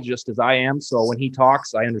alcoholic, just as I am. So when he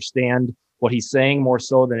talks, I understand what he's saying more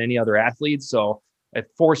so than any other athlete. So if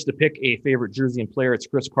forced to pick a favorite jersey and player, it's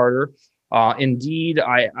Chris Carter. Indeed,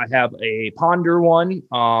 I have a Ponder one.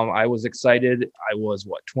 I was excited. I was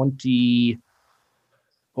 28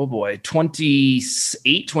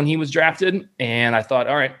 when he was drafted. And I thought,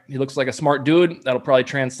 all right, he looks like a smart dude. That'll probably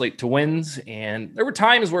translate to wins. And there were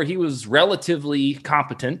times where he was relatively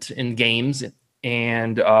competent in games.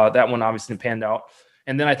 And that one obviously panned out.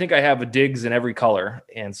 And then I think I have a Diggs in every color.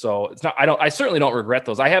 And so I certainly don't regret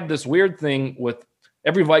those. I have this weird thing with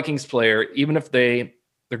every Vikings player, even if they're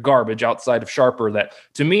garbage outside of Sharper, that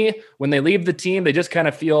to me, when they leave the team, they just kind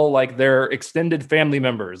of feel like they're extended family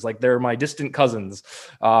members, like they're my distant cousins.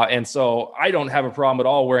 And so I don't have a problem at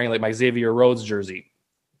all wearing like my Xavier Rhodes jersey.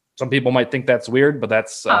 Some people might think that's weird, but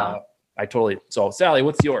that's, so Sally,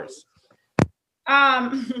 what's yours?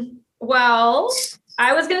 Well,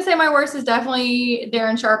 I was going to say my worst is definitely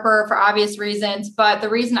Darren Sharper for obvious reasons, but the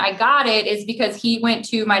reason I got it is because he went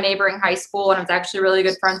to my neighboring high school and I was actually really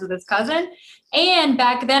good friends with his cousin. And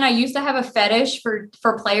back then I used to have a fetish for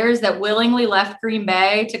players that willingly left Green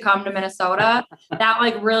Bay to come to Minnesota. That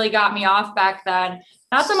like really got me off back then.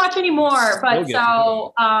 Not so much anymore, but I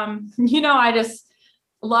just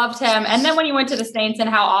loved him. And then when he went to the Saints and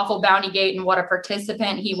how awful Bountygate and what a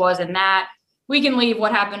participant he was in that, we can leave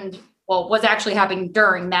what happened. Well, was actually happening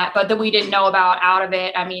during that, but that we didn't know about out of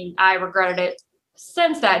it. I mean, I regretted it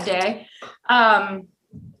since that day.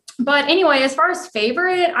 But anyway, as far as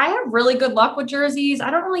favorite, I have really good luck with jerseys.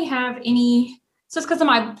 I don't really have any, it's just because of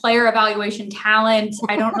my player evaluation talent.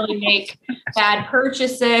 I don't really make bad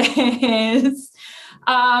purchases.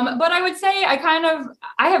 But I would say I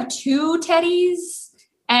have 2 teddies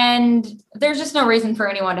and there's just no reason for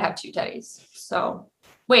anyone to have 2 teddies. So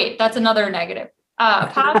wait, that's another negative.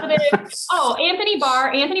 Positive. Oh, Anthony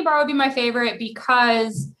Barr. Anthony Barr would be my favorite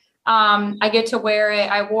because I get to wear it.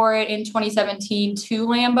 I wore it in 2017 to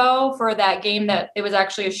Lambeau for that game that it was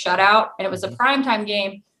actually a shutout and it was a primetime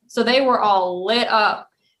game. So they were all lit up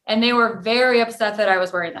and they were very upset that I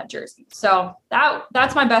was wearing that jersey. So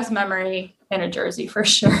that's my best memory in a jersey for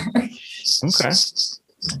sure. Okay.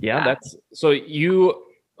 Yeah, that's so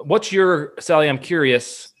what's your, Sally, I'm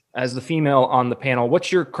curious, as the female on the panel,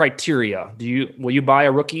 what's your criteria? Will you buy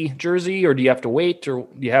a rookie jersey or do you have to wait, or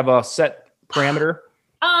do you have a set parameter?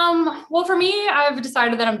 Well, for me, I've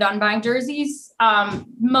decided that I'm done buying jerseys,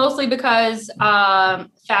 mostly because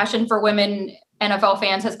fashion for women NFL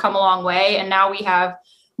fans has come a long way. And now we have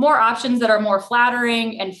more options that are more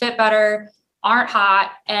flattering and fit better, aren't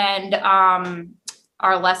hot, and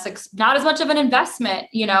are less, not as much of an investment,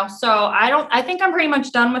 So I think I'm pretty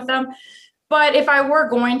much done with them. But if I were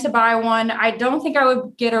going to buy one, I don't think I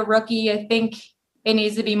would get a rookie. I think it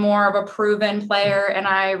needs to be more of a proven player. And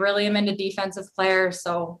I really am into defensive players.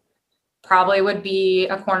 So probably would be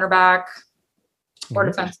a cornerback or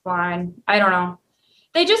defensive line. I don't know.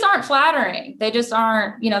 They just aren't flattering. They just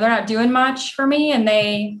aren't, they're not doing much for me. And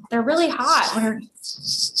they're really hot when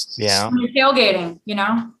you're tailgating,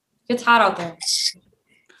 it's hot out there.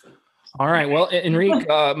 All right. Well, Enrique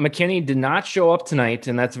McKinney did not show up tonight,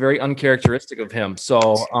 and that's very uncharacteristic of him.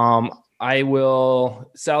 So I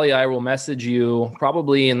will message you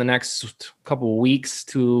probably in the next couple of weeks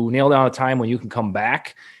to nail down a time when you can come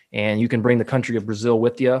back and you can bring the country of Brazil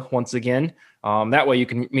with you once again. That way you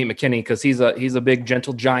can meet McKinney because he's a big,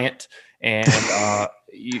 gentle giant, and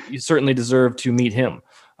you certainly deserve to meet him.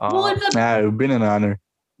 It's been an honor.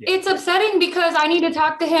 It's upsetting because I need to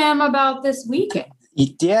talk to him about this weekend.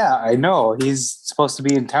 Yeah, I know. He's supposed to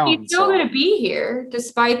be in town. He's still going to be here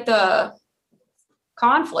despite the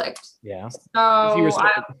conflict. Yeah. So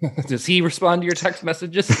does he respond to your text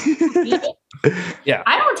messages? Yeah.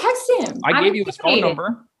 I don't text him. I gave you his phone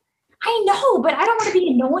number. I know, but I don't want to be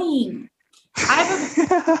annoying.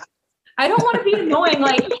 I don't want to be annoying.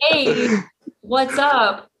 Like, hey, what's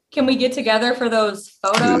up? Can we get together for those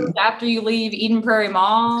photos after you leave Eden Prairie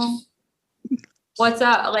Mall? What's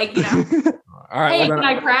up? Like, All right, hey, can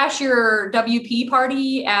I crash your WP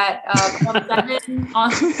party at 7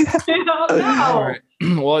 on? No. All right.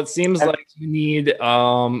 Well, it seems like you need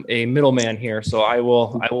a middleman here, so I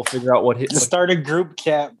will figure out what start a group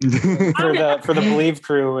chat for the Believe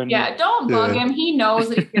crew. And don't bug him. He knows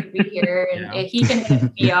that he's going to be here, and he can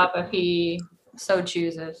hit me up if he so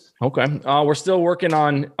chooses. Okay. We're still working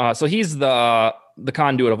on. So he's the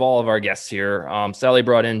conduit of all of our guests here. Sally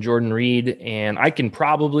brought in Jordan Reed, and I can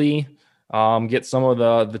probably get some of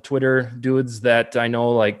the Twitter dudes that I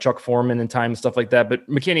know, like Chuck Foreman and Time and stuff like that. But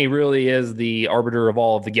McKinney really is the arbiter of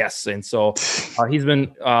all of the guests. And so he's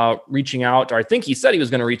been reaching out, or I think he said he was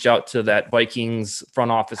going to reach out to that Vikings front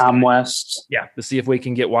office. Tom West. Yeah, to see if we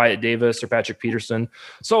can get Wyatt Davis or Patrick Peterson.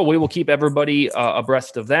 So we will keep everybody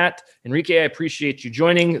abreast of that. Enrique, I appreciate you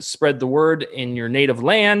joining. Spread the word in your native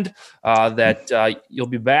land that you'll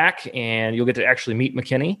be back and you'll get to actually meet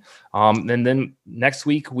McKinney. And then next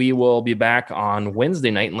week we will be back on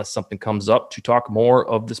Wednesday night, unless something comes up, to talk more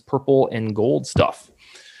of this purple and gold stuff.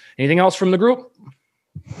 Anything else from the group?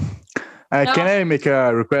 No. Can I make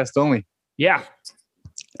a request only? Yeah.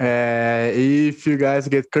 If you guys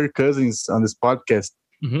get Kirk Cousins on this podcast,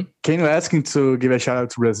 can you ask him to give a shout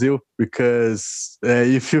out to Brazil? Because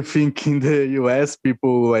if you think in the US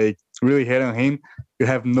people like really hate on him, you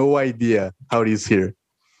have no idea how it is here.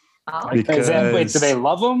 Because do they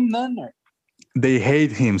love him then? Or? They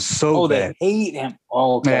hate him so bad. They hate him.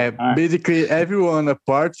 Oh, okay. Basically, everyone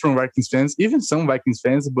apart from Vikings fans, even some Vikings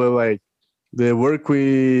fans, but like the work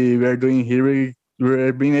we are doing here,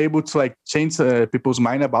 we're being able to like change people's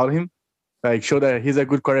mind about him, like show that he's a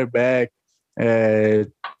good quarterback. But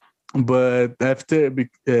after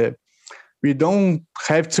we don't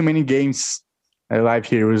have too many games live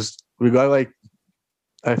here. We got like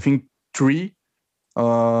I think 3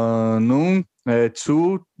 noon,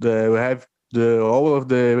 2. We have all of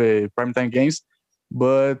the primetime games,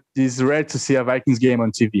 but it's rare to see a Vikings game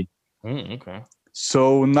on TV. Okay.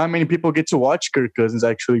 So not many people get to watch Kirk Cousins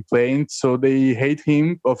actually playing, so they hate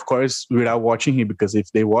him, of course, without watching him, because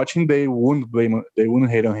if they watch him, they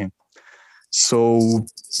wouldn't hate on him. So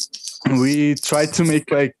we try to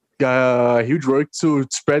make like huge work to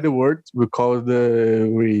spread the word. We call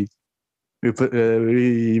we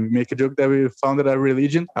make a joke that we founded a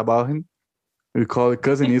religion about him. We call it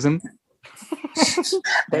cousinism.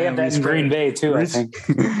 They have that in Green Bay too, I think.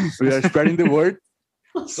 We are spreading the word.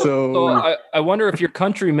 So I wonder if your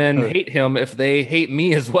countrymen hate him if they hate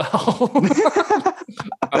me as well.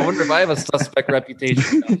 I wonder if I have a suspect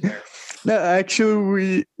reputation out there. No,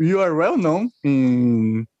 actually, you are well known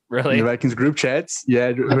in Really? the Vikings group chats.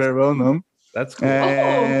 Yeah, very well known. That's cool.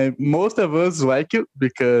 And most of us like you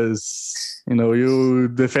because you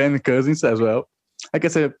defend Cousins as well. Like I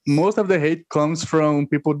said, most of the hate comes from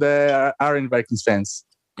people that aren't Vikings fans.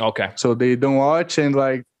 Okay. So they don't watch and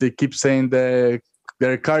they keep saying that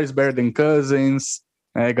their car is better than Cousins,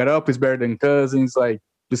 Garoppolo is better than Cousins, like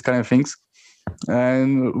these kind of things.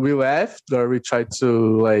 And we laughed or we tried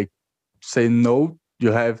to say no.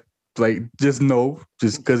 You have just no,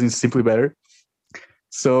 just Cousins simply better.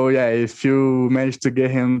 So yeah, if you managed to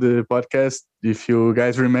get him the podcast, if you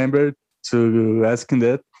guys remember to ask him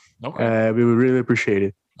that, okay, we would really appreciate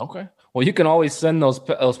it. Okay. Well, you can always send those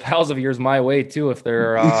pals of yours my way too if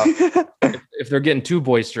they're if they're getting too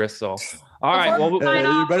boisterous. So all right, well, we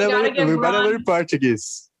better learn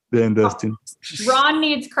Portuguese then, Dustin. Ron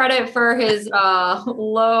needs credit for his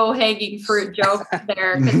low hanging fruit joke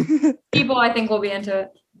there, because people I think will be into it.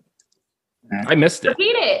 I missed it.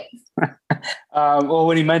 Repeat it. Well,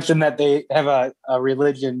 when he mentioned that they have a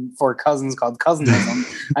religion for cousins called cousinism,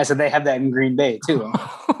 I said they have that in Green Bay too.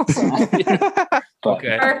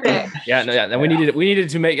 Okay. Perfect. Yeah. No. Yeah. Then we needed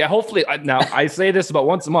to make. Hopefully, now I say this about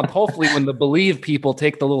once a month. Hopefully, when the Believe people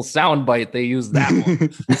take the little sound bite, they use that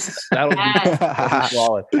one. That'll be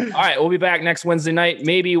solid. All right, we'll be back next Wednesday night,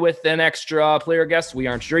 maybe with an extra player guest. We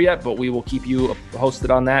aren't sure yet, but we will keep you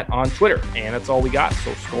posted on that on Twitter. And that's all we got.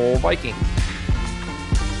 So, Skol Viking.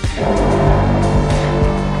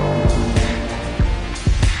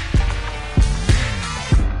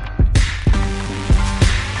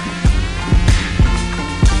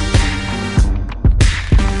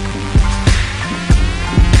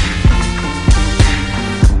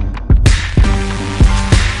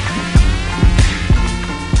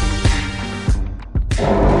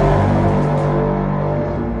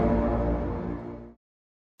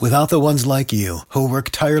 Without the ones like you, who work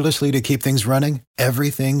tirelessly to keep things running,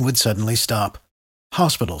 everything would suddenly stop.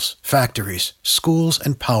 Hospitals, factories, schools,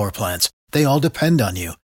 and power plants, they all depend on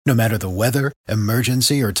you. No matter the weather,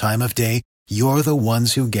 emergency, or time of day, you're the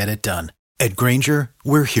ones who get it done. At Grainger,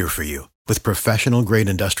 we're here for you with professional-grade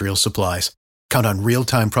industrial supplies. Count on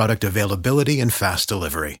real-time product availability and fast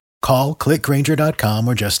delivery. Call, click Grainger.com,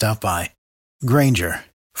 or just stop by. Grainger,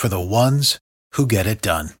 for the ones who get it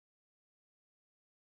done.